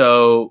 right?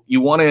 So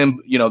you want to,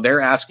 you know,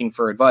 they're asking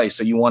for advice.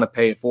 So you want to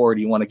pay it forward.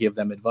 You want to give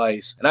them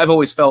advice. And I've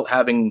always felt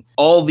having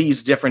all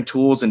these different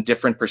tools and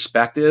different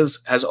perspectives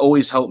has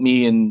always helped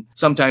me in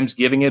sometimes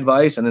giving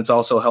advice. And it's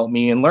also helped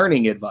me in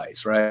learning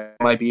advice, right?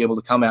 I might be able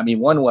to come at me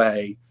one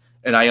way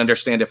and I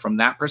understand it from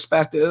that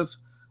perspective.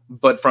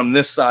 But from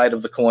this side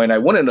of the coin, I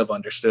wouldn't have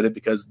understood it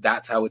because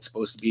that's how it's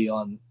supposed to be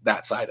on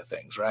that side of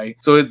things, right?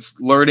 So it's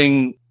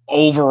learning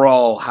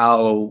overall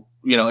how,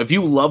 you know, if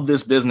you love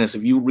this business,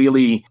 if you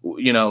really,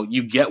 you know,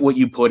 you get what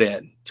you put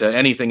in to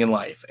anything in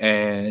life,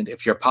 and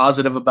if you're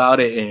positive about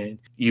it and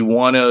you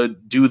want to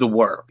do the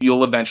work,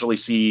 you'll eventually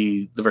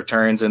see the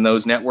returns. And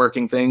those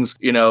networking things,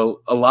 you know,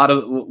 a lot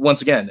of,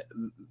 once again,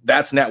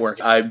 that's network.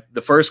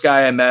 The first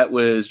guy I met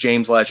was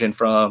James Legend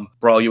from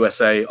Brawl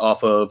USA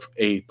off of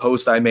a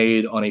post I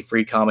made on a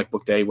free comic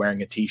book day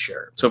wearing a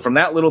t-shirt. So from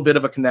that little bit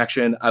of a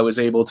connection, I was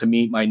able to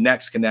meet my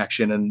next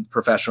connection in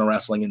professional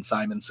wrestling in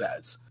Simon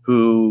Says,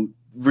 who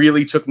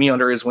really took me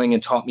under his wing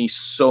and taught me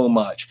so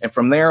much. And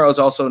from there, I was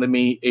also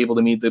able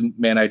to meet the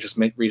man I just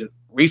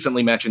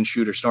recently mentioned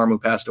Shooter Storm, who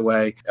passed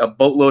away, a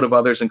boatload of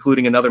others,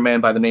 including another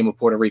man by the name of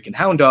Puerto Rican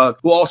Hound Dog,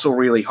 who also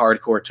really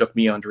hardcore took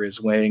me under his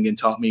wing and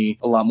taught me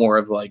a lot more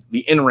of like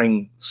the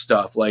in-ring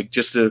stuff, like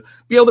just to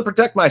be able to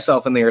protect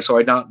myself in there so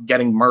I'm not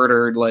getting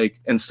murdered, like,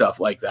 and stuff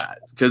like that.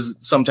 Because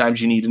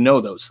sometimes you need to know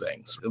those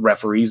things.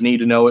 Referees need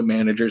to know it,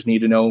 managers need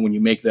to know when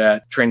you make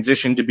that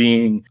transition to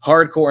being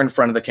hardcore in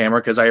front of the camera,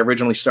 because I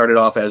originally started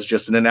off as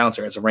just an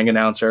announcer, as a ring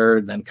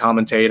announcer, then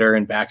commentator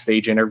and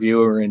backstage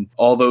interviewer, and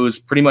all those,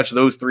 pretty much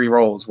those 3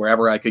 roles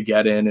wherever I could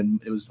get in.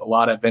 And it was a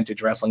lot of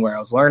vintage wrestling where I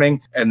was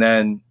learning. And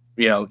then,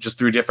 you know, just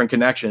through different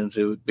connections,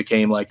 it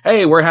became like,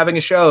 hey, we're having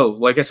a show.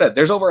 Like I said,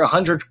 there's over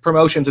 100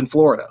 promotions in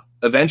Florida.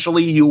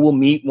 Eventually you will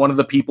meet one of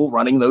the people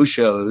running those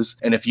shows.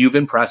 And if you've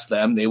impressed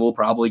them, they will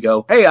probably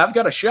go, hey, I've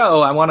got a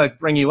show. I want to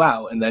bring you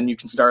out. And then you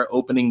can start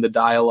opening the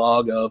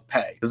dialogue of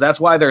pay. Because that's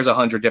why there's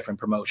 100 different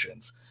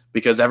promotions.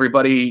 Because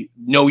everybody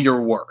know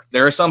your worth.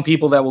 There are some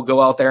people that will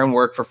go out there and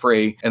work for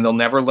free and they'll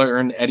never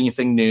learn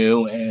anything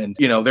new. And,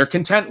 you know, they're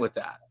content with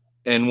that.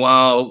 And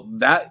while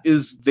that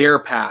is their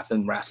path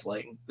in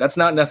wrestling, that's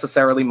not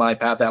necessarily my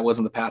path. That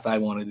wasn't the path I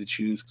wanted to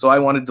choose. So I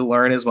wanted to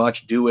learn as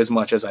much, do as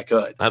much as I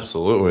could.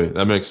 Absolutely.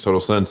 That makes total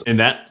sense. In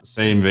that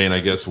same vein,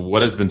 I guess,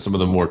 what has been some of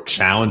the more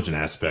challenging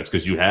aspects?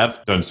 Because you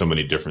have done so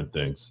many different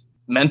things.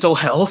 Mental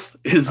health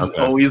is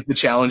always the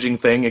challenging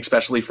thing,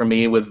 especially for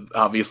me with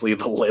obviously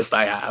the list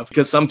I have,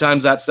 because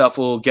sometimes that stuff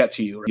will get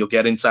to you. You'll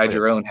get inside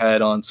your own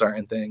head on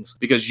certain things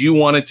because you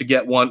wanted to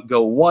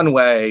go one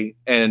way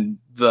and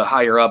the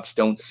higher ups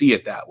don't see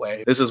it that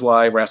way. This is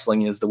why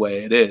wrestling is the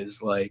way it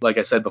is. Like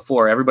I said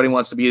before, everybody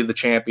wants to be the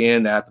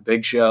champion at the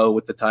big show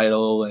with the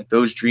title, and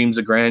those dreams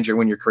of grandeur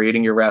when you're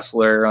creating your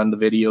wrestler on the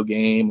video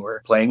game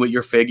or playing with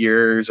your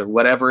figures or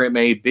whatever it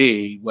may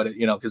be.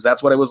 Because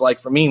that's what it was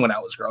like for me when I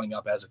was growing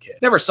up as a kid.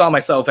 Never saw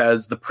myself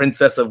as the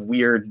princess of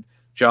weird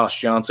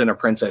Josh Johnson or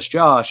Princess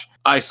Josh.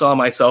 I saw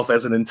myself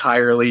as an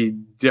entirely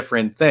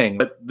different thing.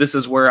 But this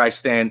is where I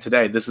stand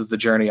today. This is the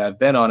journey I've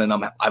been on, and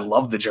I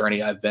love the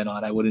journey I've been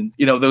on. I wouldn't,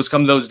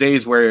 those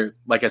days where,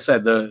 like I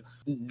said, the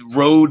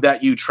road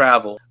that you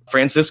travel.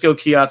 Francisco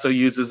Chiazzo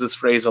uses this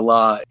phrase a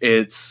lot.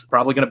 It's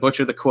probably going to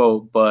butcher the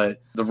quote,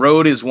 but the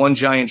road is one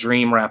giant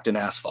dream wrapped in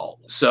asphalt.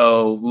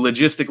 So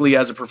logistically,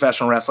 as a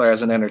professional wrestler,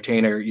 as an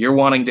entertainer, you're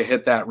wanting to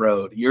hit that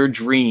road. Your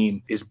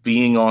dream is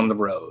being on the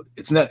road.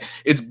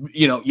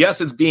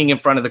 Yes, it's being in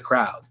front of the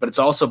crowd, but it's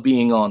also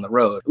being on the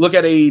road. Look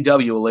at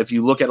AEW. If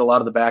you look at a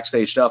lot of the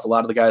backstage stuff, a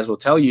lot of the guys will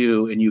tell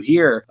you, and you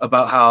hear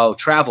about how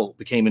travel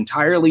became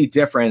entirely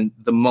different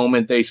the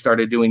moment they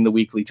started doing the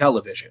weekly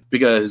television.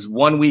 Because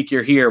 1 week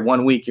you're here,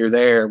 1 week you're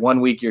there, 1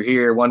 week you're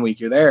here, 1 week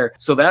you're there.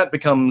 So that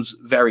becomes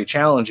very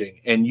challenging,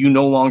 and you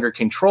no longer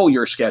control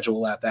your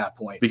schedule at that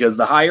point, because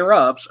the higher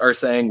ups are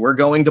saying we're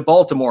going to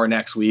Baltimore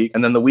next week,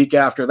 and then the week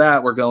after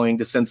that we're going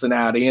to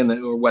Cincinnati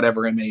or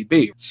whatever it may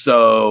be.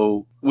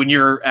 So when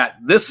you're at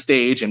this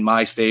stage and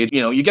my stage,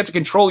 you get to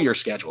control your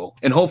schedule,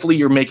 and hopefully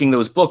you're making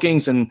those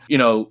bookings and,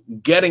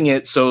 getting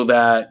it so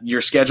that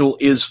your schedule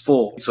is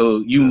full. So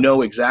you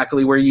know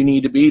exactly where you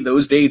need to be.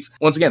 Those dates,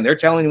 once again, they're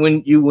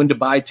telling you when to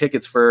buy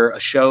tickets for a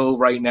show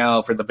right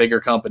now for the bigger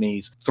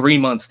companies, 3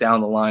 months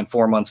down the line,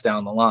 4 months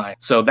down the line.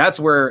 So that's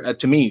where,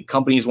 to me,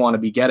 companies want to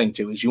be getting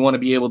to, is you want to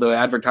be able to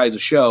advertise a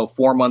show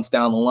 4 months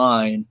down the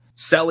line,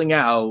 selling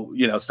out,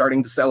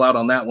 starting to sell out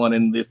on that one.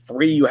 And the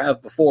 3 you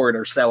have before it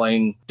are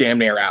selling damn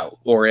near out,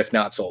 or if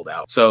not sold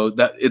out. So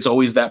that it's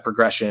always that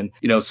progression.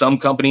 Some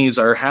companies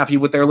are happy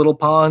with their little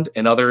pond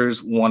and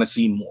others want to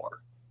see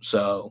more.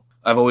 So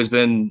I've always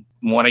been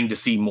wanting to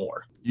see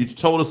more. You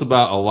told us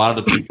about a lot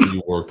of the people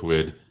you worked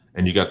with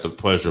and you got the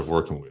pleasure of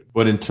working with.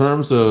 But in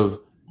terms of,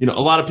 a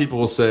lot of people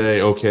will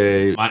say,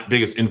 okay, my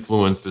biggest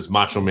influence is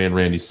Macho Man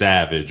Randy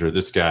Savage or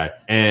this guy.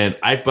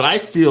 But I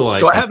feel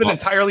like... So I have an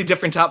entirely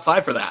different top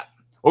 5 for that.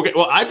 Okay,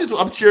 well,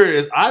 I'm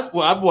curious. I'm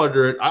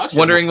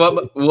wondering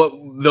what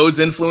those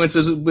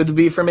influences would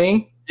be for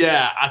me.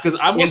 Yeah, because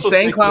I'm also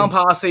Insane Clown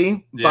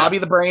Posse, yeah. Bobby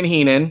the Brain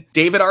Heenan,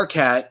 David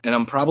Arquette, and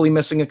I'm probably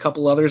missing a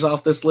couple others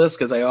off this list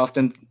because I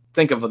often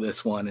think of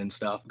this one and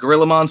stuff.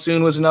 Gorilla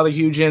Monsoon was another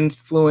huge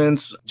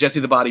influence. Jesse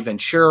the Body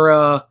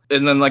Ventura,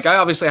 and then I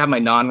obviously have my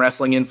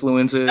non-wrestling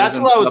influences. That's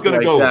what I was going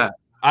to go with.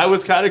 I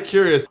was kind of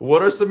curious.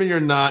 What are some of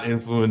your not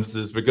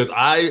influences? Because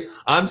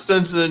I'm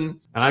sensing,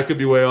 and I could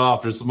be way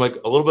off, there's some a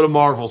little bit of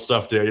Marvel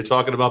stuff there. You're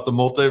talking about the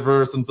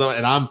multiverse and stuff,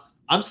 and I'm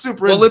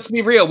super. Well, let's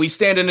be real. We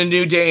stand in a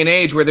new day and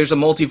age where there's a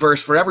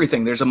multiverse for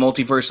everything. There's a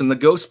multiverse in the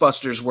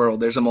Ghostbusters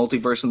world. There's a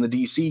multiverse in the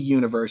DC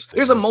universe.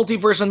 There's a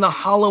multiverse in the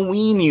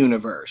Halloween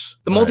universe.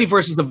 The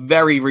multiverse is a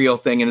very real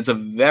thing, and it's a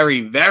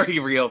very, very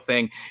real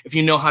thing if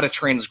you know how to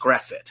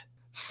transgress it.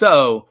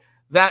 So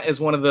that is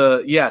one of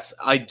the, yes,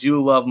 I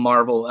do love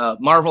Marvel.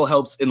 Marvel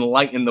helps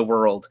enlighten the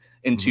world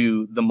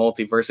into the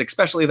multiverse,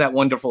 especially that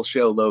wonderful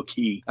show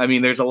Low-Key. I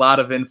mean, there's a lot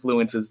of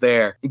influences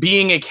there.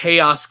 Being a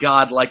chaos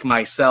god like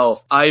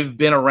myself, I've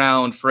been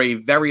around for a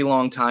very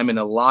long time in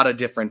a lot of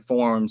different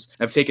forms.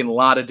 I've taken a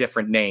lot of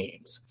different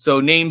names.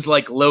 So names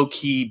like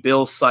Low-Key,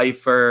 Bill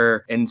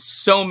Cipher, and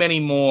so many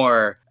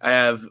more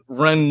have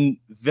run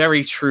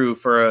very true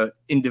for an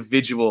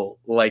individual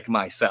like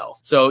myself.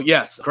 So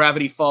yes,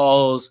 Gravity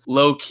Falls,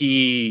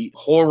 low-key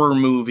horror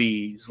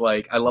movies.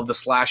 Like, I love the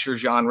slasher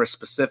genre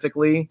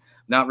specifically.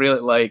 Not really,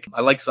 like,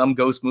 I like some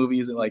ghost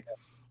movies, and like,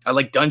 I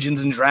like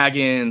Dungeons and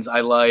Dragons.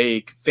 I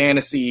like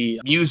fantasy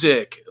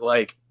music.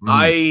 Like,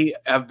 I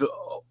have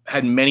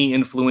had many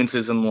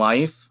influences in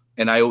life,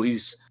 and I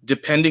always,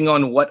 depending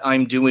on what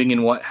I'm doing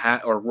and what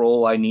hat or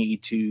role I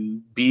need to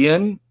be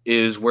in,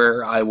 is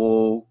where I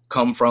will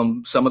come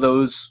from some of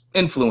those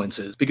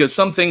influences. Because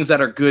some things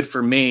that are good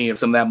for me,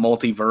 some of that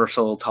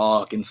multiversal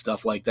talk and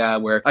stuff like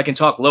that, where I can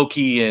talk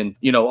low-key and,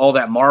 you know, all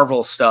that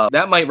Marvel stuff,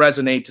 that might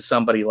resonate to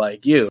somebody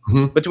like you.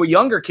 But to a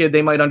younger kid,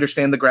 they might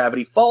understand the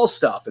Gravity Falls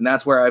stuff. And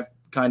that's where I've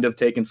kind of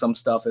taken some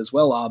stuff as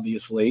well,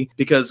 obviously,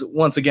 because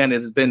once again, it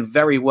has been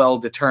very well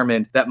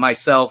determined that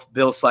myself,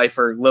 Bill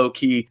Cipher,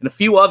 Low-Key, and a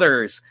few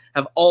others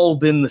have all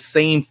been the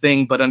same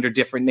thing, but under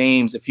different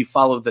names if you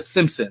follow The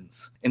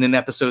Simpsons in an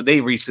episode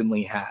they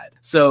recently had.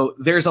 So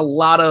there's a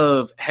lot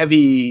of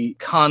heavy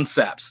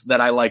concepts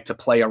that I like to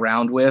play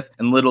around with,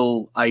 and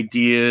little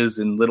ideas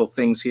and little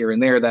things here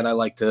and there that I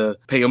like to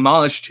pay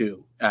homage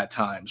to at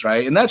times,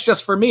 right? And that's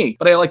just for me,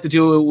 but I like to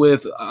do it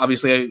with,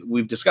 obviously,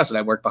 we've discussed it.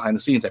 I work behind the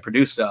scenes. I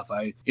produce stuff.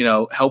 I, you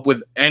know, help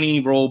with any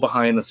role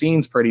behind the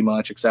scenes pretty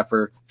much, except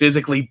for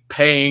physically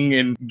paying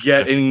and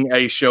getting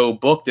a show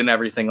booked and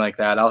everything like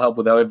that. I'll help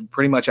with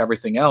pretty much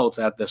everything else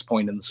at this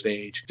point in the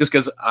stage. Just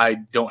because I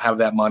don't have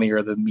that money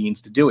or the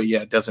means to do it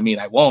yet doesn't mean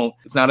I won't.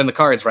 It's not in the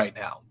cards right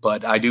now,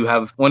 but I do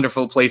have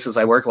wonderful places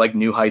I work, like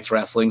New Heights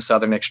Wrestling,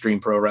 Southern Extreme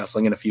Pro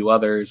Wrestling, and a few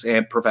others,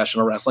 and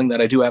professional wrestling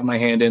that I do have my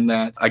hand in,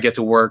 that I get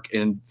to work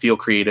and feel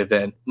creative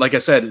in. Like I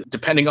said,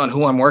 depending on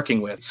who I'm working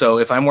with. So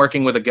if I'm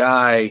working with a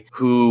guy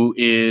who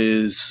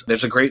is,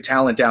 there's a great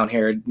talent down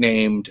here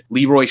named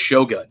Leroy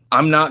Shogun,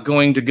 I'm not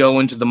going to go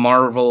into the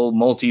Marvel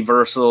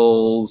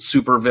multiversal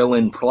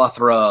supervillain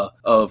plethora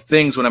of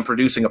things when I'm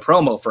producing a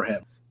promo for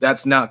him.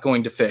 That's not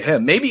going to fit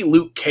him. Maybe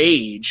Luke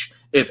Cage,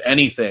 if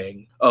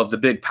anything, of the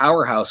big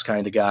powerhouse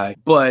kind of guy.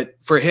 But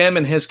for him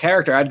and his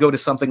character, I'd go to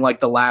something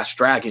like The Last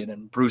Dragon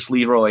and Bruce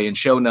Leroy and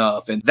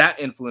Sho'nuff and that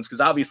influence, because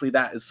obviously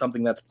that is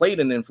something that's played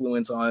an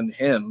influence on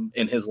him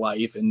in his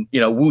life. And, you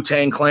know,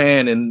 Wu-Tang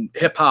Clan and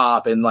hip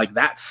hop and like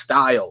that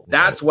style.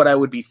 That's what I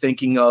would be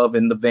thinking of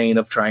in the vein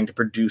of trying to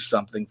produce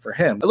something for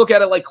him. I look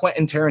at it like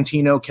Quentin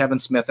Tarantino, Kevin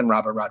Smith, and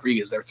Robert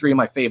Rodriguez. They're three of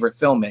my favorite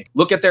filmmakers.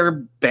 Look at their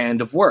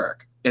band of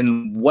work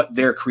and what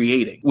they're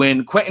creating.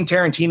 When Quentin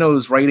Tarantino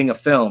is writing a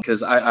film,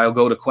 because I'll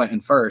go to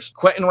Quentin first.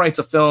 Quentin writes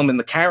a film, and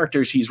the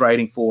characters he's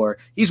writing for,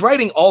 he's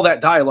writing all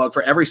that dialogue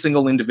for every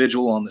single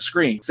individual on the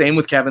screen. Same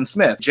with Kevin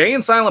Smith. Jay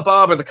and Silent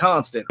Bob are the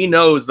constant. He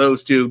knows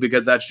those two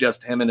because that's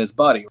just him and his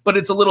buddy. But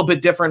it's a little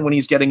bit different when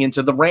he's getting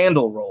into the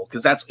Randall role,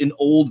 because that's an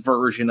old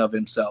version of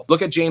himself.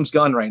 Look at James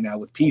Gunn right now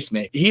with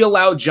Peacemaker. He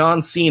allowed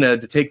John Cena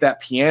to take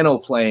that piano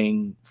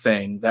playing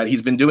thing that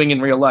he's been doing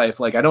in real life.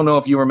 Like, I don't know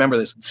if you remember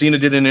this. Cena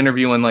did an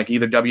interview on like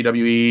either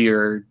WWE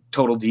or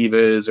Total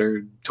Divas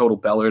or Total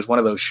Bellers, one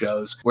of those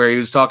shows, where he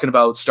was talking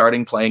about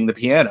starting playing the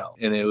piano.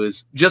 And it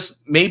was just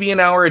maybe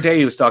an hour a day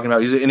he was talking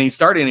about. And he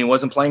started and he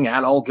wasn't playing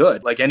at all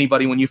good. Like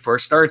anybody, when you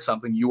first start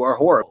something, you are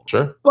horrible.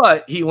 Sure.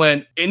 But he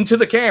went into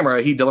the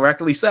camera. He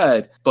directly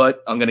said,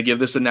 but I'm going to give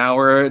this an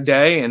hour a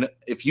day. And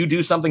if you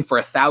do something for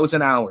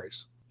 1,000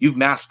 hours, you've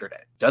mastered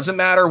it. Doesn't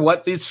matter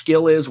what the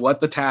skill is, what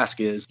the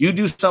task is. You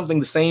do something,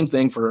 the same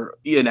thing for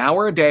an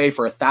hour a day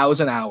for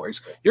 1,000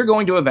 hours, you're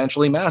going to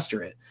eventually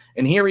master it.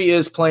 And here he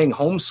is playing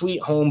Home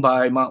Sweet Home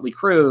by Motley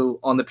Crue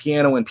on the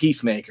piano in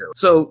Peacemaker.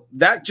 So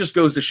that just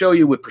goes to show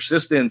you with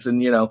persistence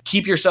and, you know,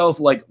 keep yourself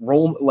like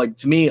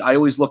to me, I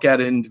always look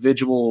at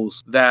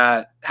individuals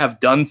that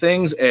have done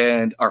things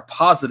and are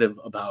positive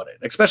about it,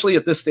 especially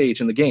at this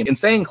stage in the game.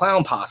 Insane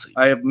Clown Posse,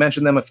 I have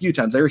mentioned them a few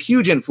times. They're a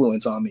huge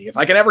influence on me. If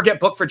I can ever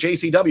get booked for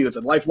JCW, it's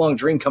a lifelong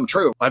dream come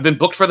true. I've been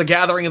booked for the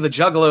Gathering of the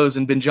Juggalos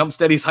and been Jump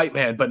Steady's hype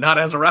man, but not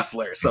as a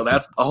wrestler. So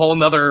that's a whole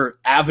nother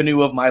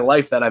avenue of my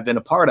life that I've been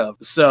a part of.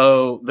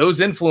 So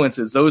those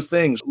influences, those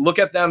things, look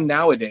at them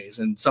nowadays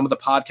and some of the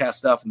podcast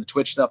stuff and the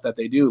Twitch stuff that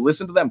they do.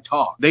 Listen to them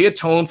talk. They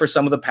atone for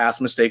some of the past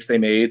mistakes they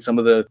made, some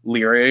of the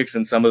lyrics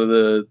and some of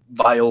the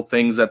vile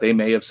things that they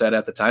may have said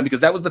at the time, because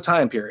that was the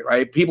time period,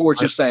 right? People were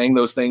just saying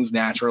those things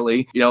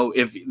naturally. You know,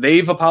 if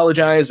they've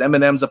apologized,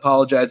 Eminem's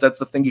apologized, that's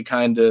the thing you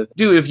kind of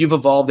do if you've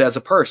evolved as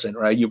a person,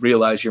 right? You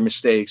realize your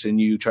mistakes and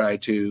you try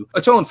to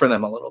atone for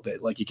them a little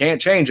bit. Like, you can't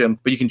change them,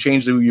 but you can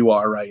change who you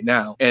are right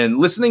now. And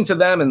listening to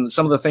them and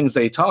some of the things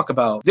they talk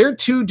about, they're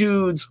two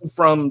dudes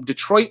from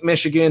Detroit,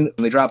 Michigan,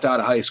 and they dropped out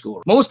of high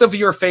school. Most of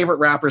your favorite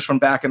rappers from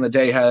back in the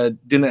day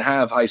didn't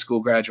have high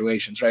school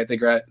graduations, right? They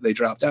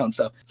dropped out and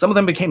stuff. Some of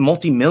them became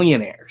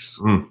multimillionaires.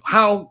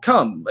 How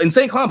come?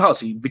 Insane Clown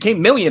Posse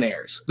became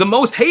millionaires. The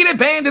most hated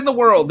band in the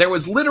world. There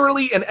was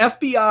literally an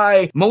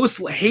FBI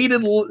most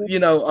hated,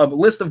 a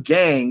list of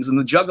gangs, and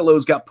the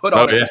Juggalos got put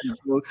on it.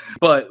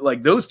 But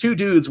like, those two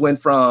dudes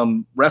went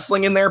from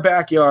wrestling in their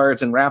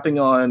backyards and rapping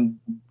on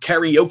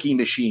karaoke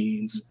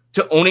machines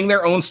to owning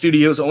their own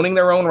studios, owning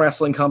their own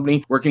wrestling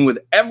company, working with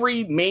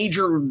every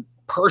major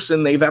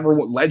person they've ever,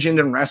 legend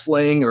in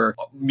wrestling or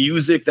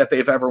music that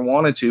they've ever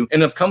wanted to,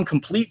 and have come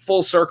complete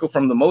full circle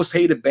from the most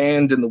hated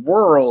band in the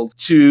world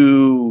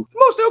to the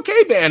most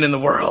okay band in the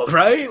world,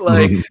 right?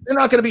 Like, they're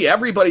not going to be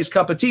everybody's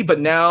cup of tea, but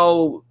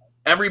now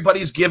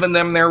everybody's given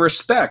them their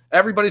respect.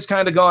 Everybody's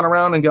kind of gone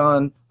around and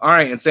gone, all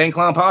right, Insane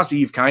Clown Posse,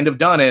 you've kind of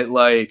done it.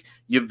 Like,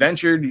 you've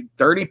ventured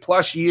 30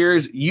 plus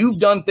years. You've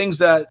done things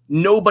that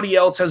nobody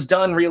else has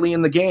done really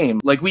in the game.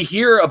 Like, we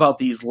hear about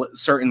these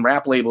certain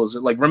rap labels.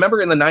 Like,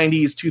 remember in the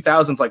 90s,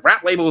 2000s, like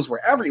rap labels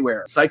were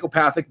everywhere.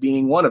 Psychopathic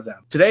being one of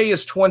them. Today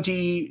is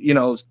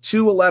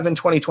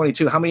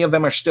 2022. How many of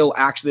them are still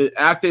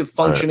active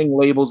functioning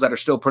labels that are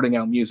still putting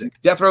out music?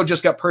 Death Row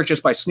just got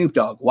purchased by Snoop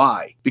Dogg.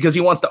 Why? Because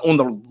he wants to own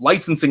the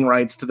licensing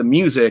rights to the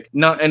music,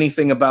 not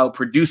anything about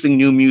producing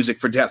new music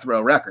for Death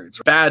Row Records.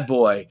 Bad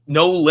Boy,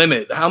 No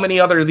Limit. How many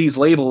other of these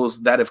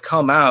labels that have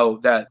come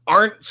out that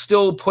aren't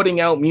still putting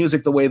out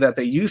music the way that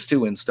they used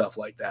to and stuff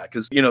like that?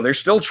 Because, they're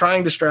still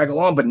trying to straggle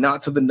on, but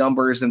not to the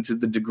numbers and to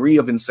the degree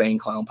of Insane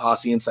Clown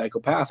Posse and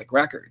Psychopathic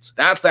Records.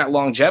 That's that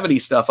longevity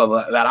stuff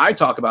that I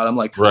talk about. I'm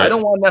like, right. I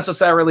don't want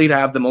necessarily to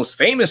have the most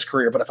famous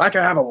career, but if I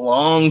could have a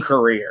long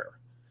career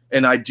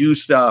and I do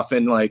stuff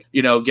and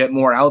get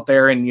more out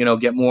there and,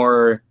 get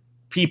more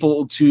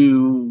people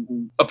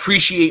to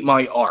appreciate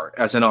my art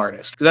as an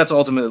artist, because that's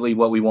ultimately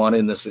what we want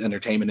in this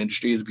entertainment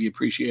industry, is to be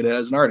appreciated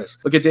as an artist.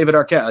 Look at David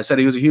Arquette. I said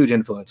he was a huge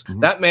influence.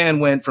 That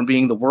man went from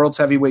being the world's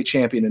heavyweight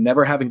champion and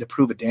never having to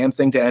prove a damn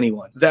thing to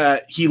anyone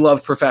that he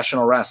loved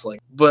professional wrestling.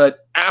 But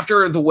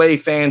after the way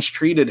fans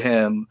treated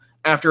him,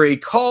 after a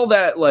call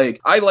that,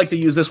 I like to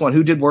use this one,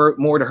 who did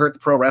more to hurt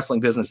the pro wrestling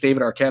business,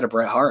 David Arquette or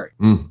Bret Hart?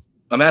 I'm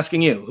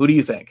asking you, who do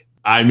you think?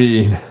 I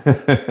mean,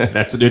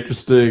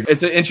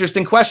 it's an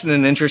interesting question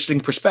and an interesting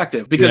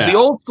perspective, because the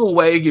old school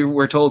way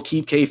we're told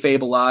keep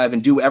kayfabe alive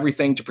and do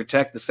everything to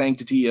protect the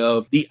sanctity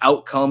of the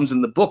outcomes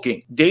and the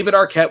booking. David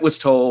Arquette was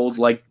told,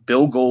 like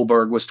Bill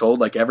Goldberg was told,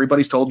 like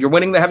everybody's told, you're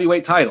winning the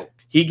heavyweight title.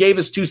 He gave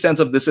his 2 cents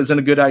of this isn't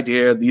a good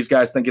idea. These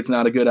guys think it's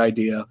not a good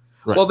idea.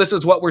 Right. Well, this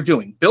is what we're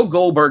doing. Bill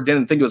Goldberg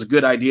didn't think it was a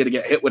good idea to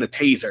get hit with a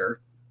taser,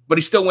 but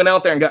he still went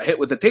out there and got hit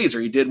with the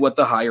taser. He did what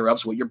the higher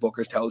ups, what your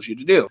booker tells you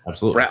to do.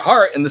 Absolutely. Bret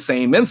Hart, in the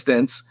same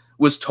instance,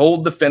 was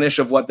told the finish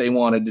of what they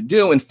wanted to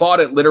do and fought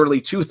it literally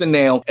tooth and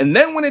nail. And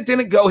then when it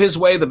didn't go his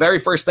way, the very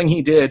first thing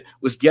he did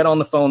was get on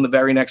the phone the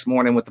very next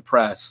morning with the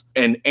press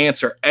and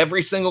answer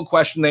every single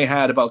question they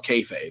had about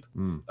kayfabe,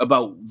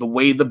 about the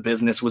way the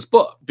business was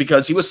booked,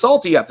 because he was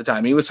salty at the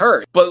time. He was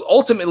hurt. But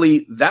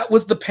ultimately, that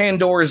was the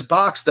Pandora's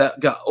box that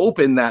got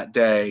opened that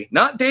day.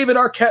 Not David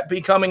Arquette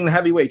becoming the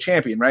heavyweight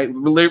champion, right?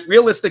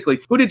 Realistically,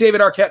 who did David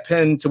Arquette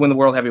pin to win the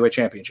World Heavyweight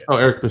Championship? Oh,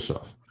 Eric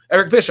Bischoff.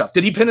 Eric Bischoff.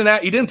 Did he pin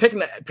he didn't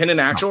pin an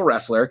actual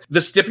wrestler.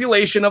 The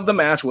stipulation of the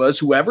match was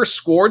whoever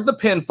scored the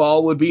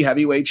pinfall would be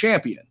heavyweight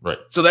champion. Right.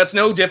 So that's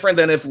no different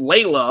than if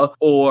Layla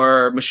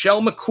or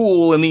Michelle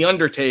McCool and The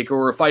Undertaker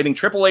were fighting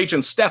Triple H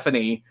and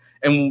Stephanie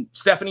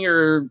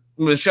or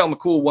Michelle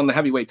McCool won the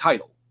heheavyweight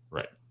title.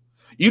 Right.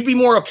 You'd be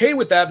more okay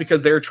with that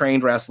because they're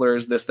trained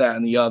wrestlers, this, that,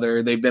 and the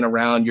other. They've been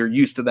around. You're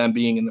used to them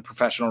being in the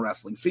professional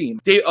wrestling scene.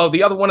 The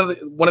other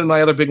one of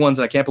my other big ones,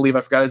 and I can't believe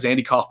I forgot, is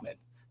Andy Kaufman.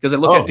 Because I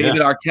look at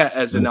David Arquette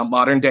as a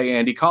modern day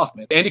Andy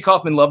Kaufman. Andy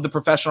Kaufman loved the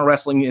professional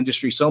wrestling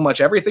industry so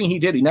much. Everything he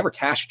did, he never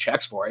cashed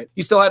checks for it.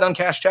 He still had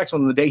uncashed checks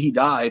on the day he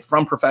died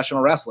from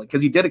professional wrestling,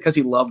 because he did it because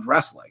he loved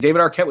wrestling. David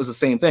Arquette was the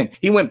same thing.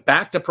 He went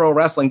back to pro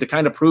wrestling to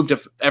kind of prove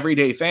to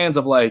everyday fans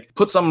of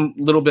put some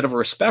little bit of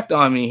respect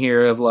on me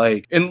here of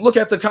and look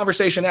at the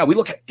conversation now. We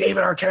look at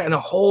David Arquette in a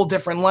whole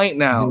different light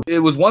now. It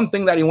was one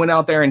thing that he went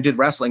out there and did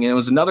wrestling, and it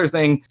was another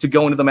thing to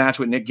go into the match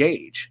with Nick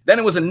Gage. Then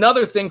it was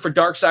another thing for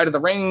Dark Side of the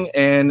Ring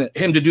and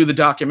him to do the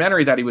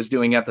documentary that he was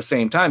doing at the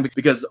same time,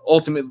 because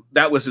ultimately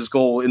that was his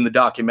goal in the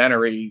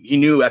documentary. He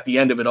knew at the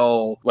end of it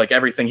all,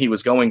 everything he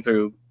was going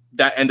through,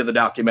 that end of the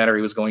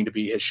documentary was going to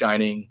be his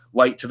shining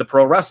light to the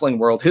pro wrestling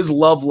world, his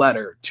love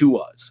letter to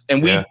us.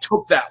 And we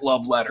took that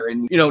love letter.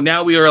 And,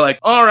 now we are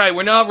all right,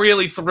 we're not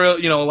really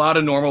thrilled. A lot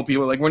of normal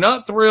people are we're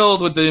not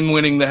thrilled with them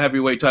winning the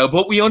heavyweight title,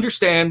 but we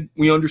understand.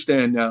 We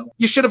understand now.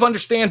 You should have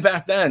understand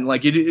back then. I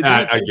get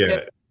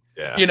it.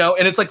 Yeah.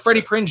 And it's like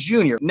Freddie Prinze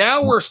Jr.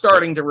 Now we're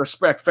starting to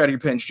respect Freddie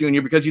Prinze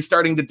Jr. because he's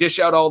starting to dish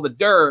out all the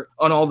dirt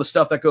on all the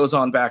stuff that goes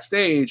on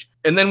backstage.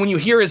 And then when you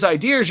hear his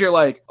ideas, you're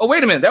like, oh,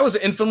 wait a minute, that was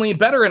infinitely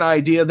better an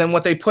idea than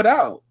what they put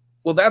out.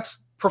 Well, that's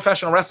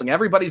professional wrestling.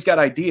 Everybody's got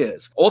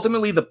ideas.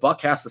 Ultimately, the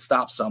buck has to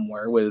stop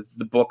somewhere with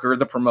the booker,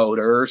 the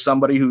promoter, or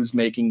somebody who's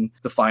making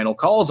the final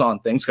calls on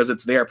things, because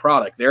it's their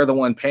product. They're the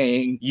one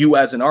paying you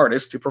as an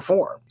artist to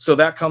perform. So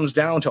that comes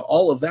down to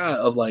all of that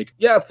of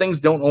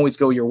things don't always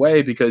go your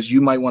way, because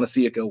you might want to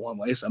see it go one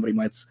way. Somebody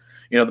might,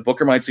 the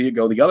booker might see it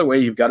go the other way.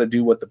 You've got to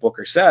do what the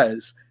booker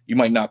says. You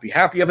might not be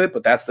happy of it,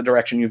 but that's the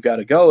direction you've got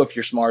to go if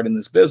you're smart in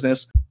this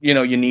business.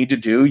 You need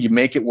to you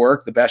make it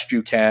work the best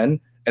you can.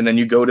 and then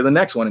you go to the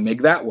next one and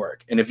make that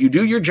work. And if you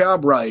do your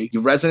job right,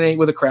 you resonate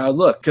with a crowd.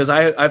 Look, because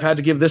I've had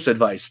to give this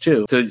advice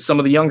too to some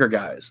of the younger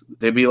guys.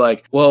 They'd be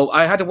like, well,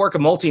 I had to work a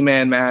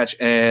multi-man match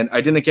and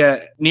I didn't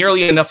get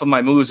nearly enough of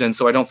my moves in,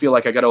 so I don't feel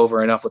like I got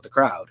over enough with the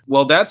crowd.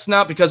 Well, that's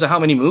not because of how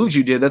many moves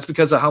you did. That's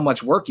because of how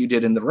much work you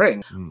did in the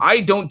ring.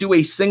 I don't do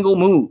a single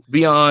move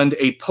beyond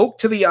a poke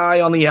to the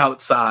eye on the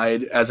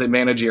outside as a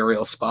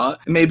managerial spot,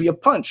 and maybe a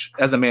punch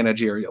as a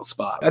managerial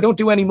spot. I don't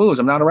do any moves.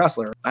 I'm not a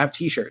wrestler. I have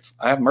t-shirts.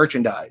 I have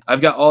merchandise.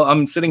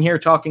 I'm sitting here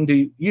talking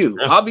to you.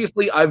 Yeah.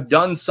 Obviously, I've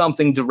done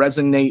something to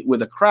resonate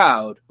with a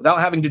crowd without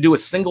having to do a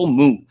single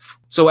move.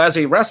 So as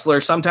a wrestler,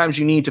 sometimes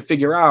you need to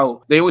figure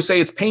out, they always say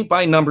it's paint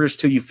by numbers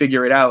till you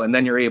figure it out and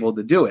then you're able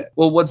to do it.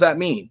 Well, what's that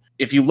mean?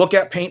 If you look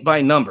at paint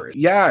by numbers,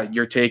 yeah,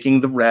 you're taking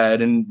the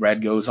red and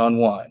red goes on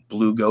 1,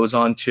 blue goes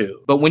on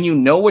 2. But when you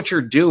know what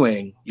you're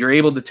doing, you're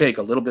able to take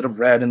a little bit of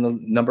red in the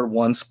number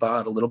 1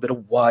 spot, a little bit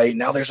of white.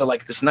 Now there's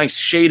this nice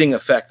shading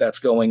effect that's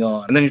going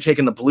on. And then you're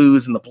taking the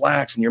blues and the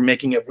blacks and you're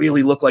making it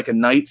really look like a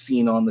night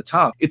scene on the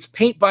top. It's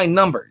paint by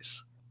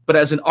numbers. But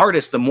as an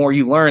artist, the more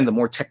you learn, the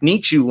more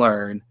techniques you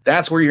learn,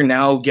 that's where you're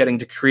now getting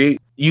to create.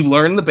 You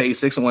learn the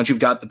basics, and once you've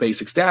got the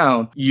basics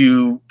down,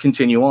 you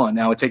continue on.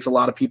 Now, it takes a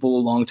lot of people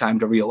a long time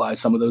to realize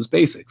some of those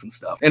basics and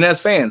stuff. And as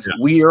fans,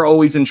 we are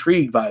always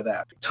intrigued by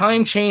that.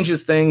 Time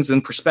changes things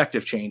and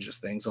perspective changes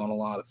things on a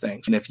lot of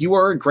things. And if you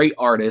are a great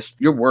artist,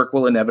 your work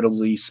will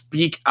inevitably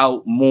speak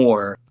out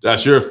more.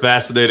 Josh, you're a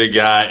fascinating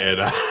guy.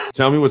 And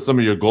tell me what some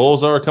of your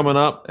goals are coming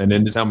up, and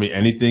then tell me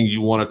anything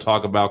you want to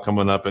talk about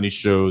coming up, any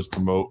shows,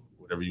 promote,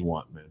 whatever you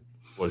want, man.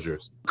 What's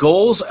yours?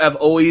 Goals have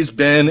always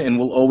been and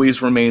will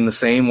always remain the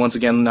same. Once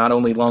again, not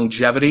only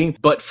longevity,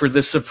 but for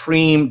the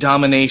supreme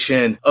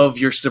domination of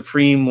your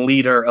supreme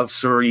leader of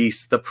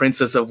Cerise, the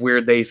princess of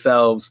Weird Day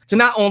Selves, to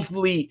not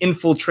only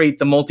infiltrate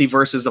the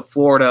multiverses of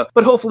Florida,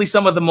 but hopefully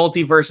some of the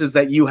multiverses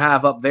that you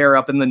have up there,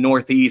 up in the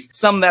Northeast,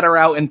 some that are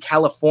out in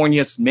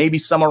California, maybe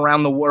some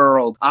around the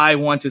world. I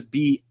want to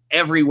be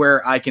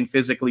everywhere I can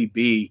physically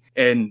be,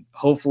 and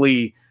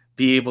hopefully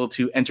be able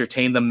to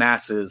entertain the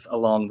masses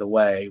along the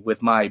way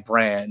with my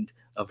brand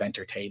of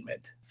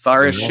entertainment. As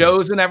far as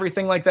shows and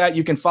everything like that,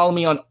 you can follow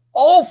me on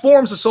all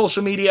forms of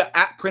social media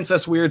at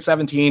Princess Weird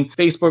 17,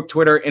 Facebook,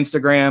 Twitter,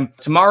 Instagram.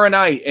 Tomorrow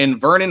night in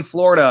Vernon,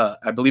 Florida,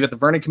 I believe at the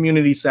Vernon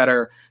Community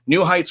Center,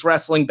 New Heights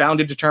Wrestling, Bound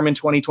to Determine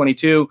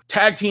 2022.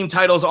 Tag team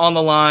titles on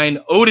the line.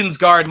 Odin's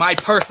Guard, my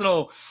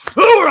personal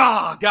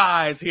hoorah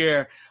guys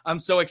here. I'm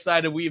so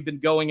excited. We've been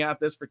going at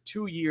this for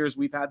 2 years.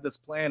 We've had this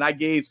plan. I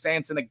gave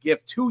Sanson a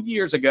gift 2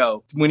 years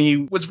ago when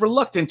he was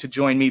reluctant to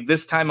join me.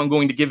 This time I'm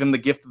going to give him the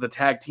gift of the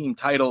tag team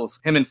titles.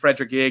 Him and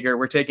Frederick Yeager.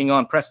 We're taking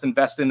on Preston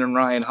Veston and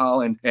Ryan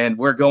Holland, and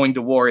we're going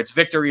to war. It's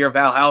victory or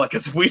Valhalla,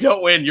 because if we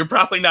don't win, you're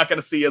probably not going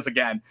to see us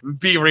again.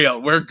 Be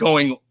real. We're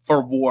going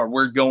for war.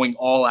 We're going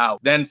all out.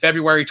 Then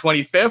February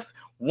 25th,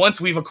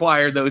 once we've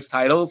acquired those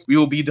titles, we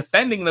will be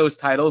defending those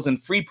titles in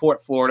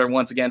Freeport, Florida,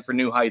 once again for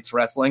New Heights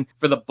Wrestling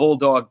for the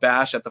Bulldog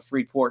Bash at the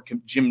Freeport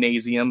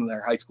Gymnasium,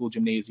 their high school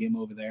gymnasium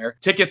over there.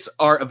 Tickets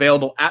are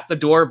available at the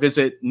door.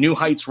 Visit New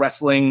Heights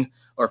Wrestling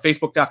or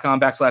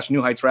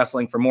facebook.com/New Heights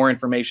Wrestling for more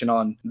information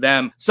on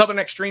them. Southern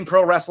Extreme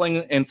Pro Wrestling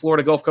and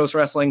Florida Gulf Coast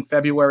Wrestling,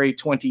 February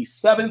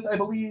 27th, I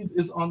believe,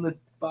 is on the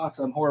box.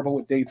 I'm horrible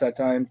with dates at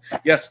times.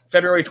 Yes,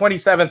 February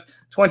 27th,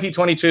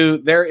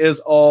 2022. There is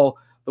all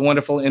the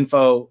wonderful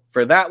info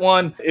for that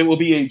one. It will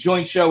be a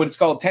joint show. It's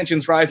called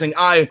Tensions Rising.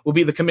 I will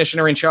be the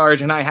commissioner in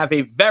charge, and I have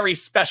a very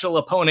special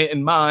opponent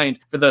in mind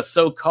for the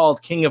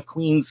so-called King of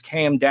Queens,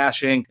 Cam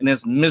Dashing, and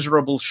his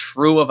miserable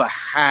shrew of a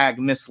hag,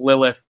 Miss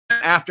Lilith.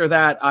 After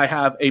that, I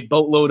have a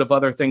boatload of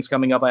other things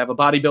coming up. I have a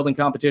bodybuilding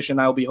competition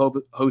I will be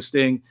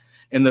hosting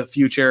in the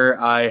future.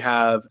 I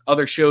have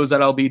other shows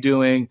that I'll be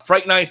doing.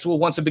 Fright Nights will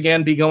once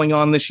again be going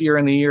on this year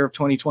in the year of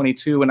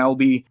 2022, and I will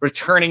be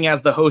returning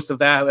as the host of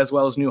that, as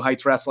well as New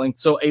Heights Wrestling.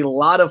 So a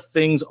lot of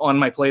things on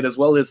my plate, as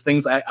well as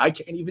things I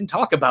can't even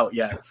talk about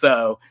yet.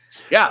 So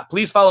yeah,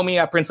 please follow me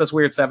at Princess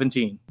Weird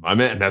 17. My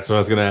man, that's what I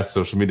was going to ask,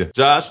 social media.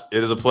 Josh,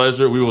 it is a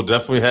pleasure. We will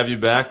definitely have you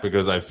back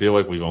because I feel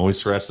like we've only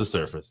scratched the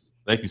surface.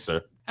 Thank you,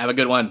 sir. Have a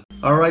good one.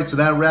 All right, so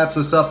that wraps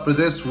us up for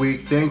this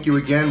week. Thank you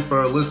again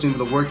for listening to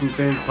the Working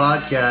Fans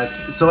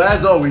Podcast. So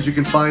as always, you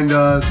can find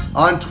us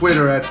on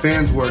Twitter at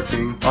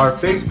FansWorking. Our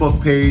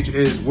Facebook page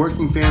is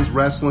Working Fans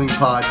Wrestling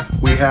Pod.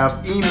 We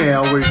have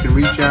email where you can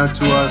reach out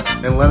to us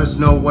and let us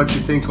know what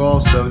you think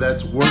also.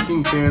 That's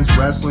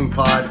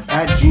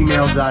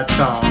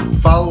workingfanswrestlingpod@gmail.com.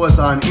 Follow us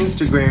on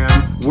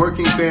Instagram,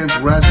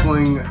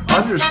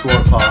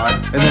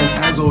 workingfanswrestling_pod. And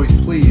then as always,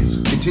 please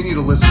continue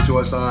to listen to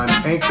us on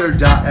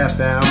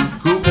Anchor.fm,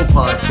 Google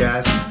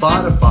Podcasts,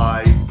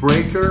 Spotify,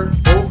 Breaker,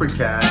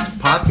 Overcast,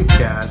 Pocket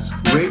Cast,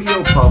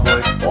 Radio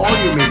Public, all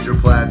your major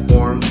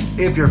platforms.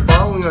 If you're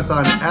following us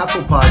on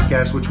Apple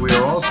Podcasts, which we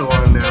are also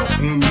on now,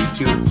 and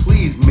YouTube,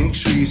 please make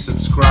sure you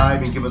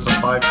subscribe and give us a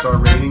 5-star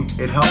rating.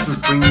 It helps us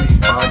bring you these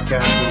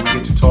podcasts where we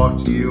get to talk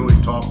to you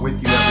and talk with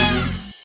you every week.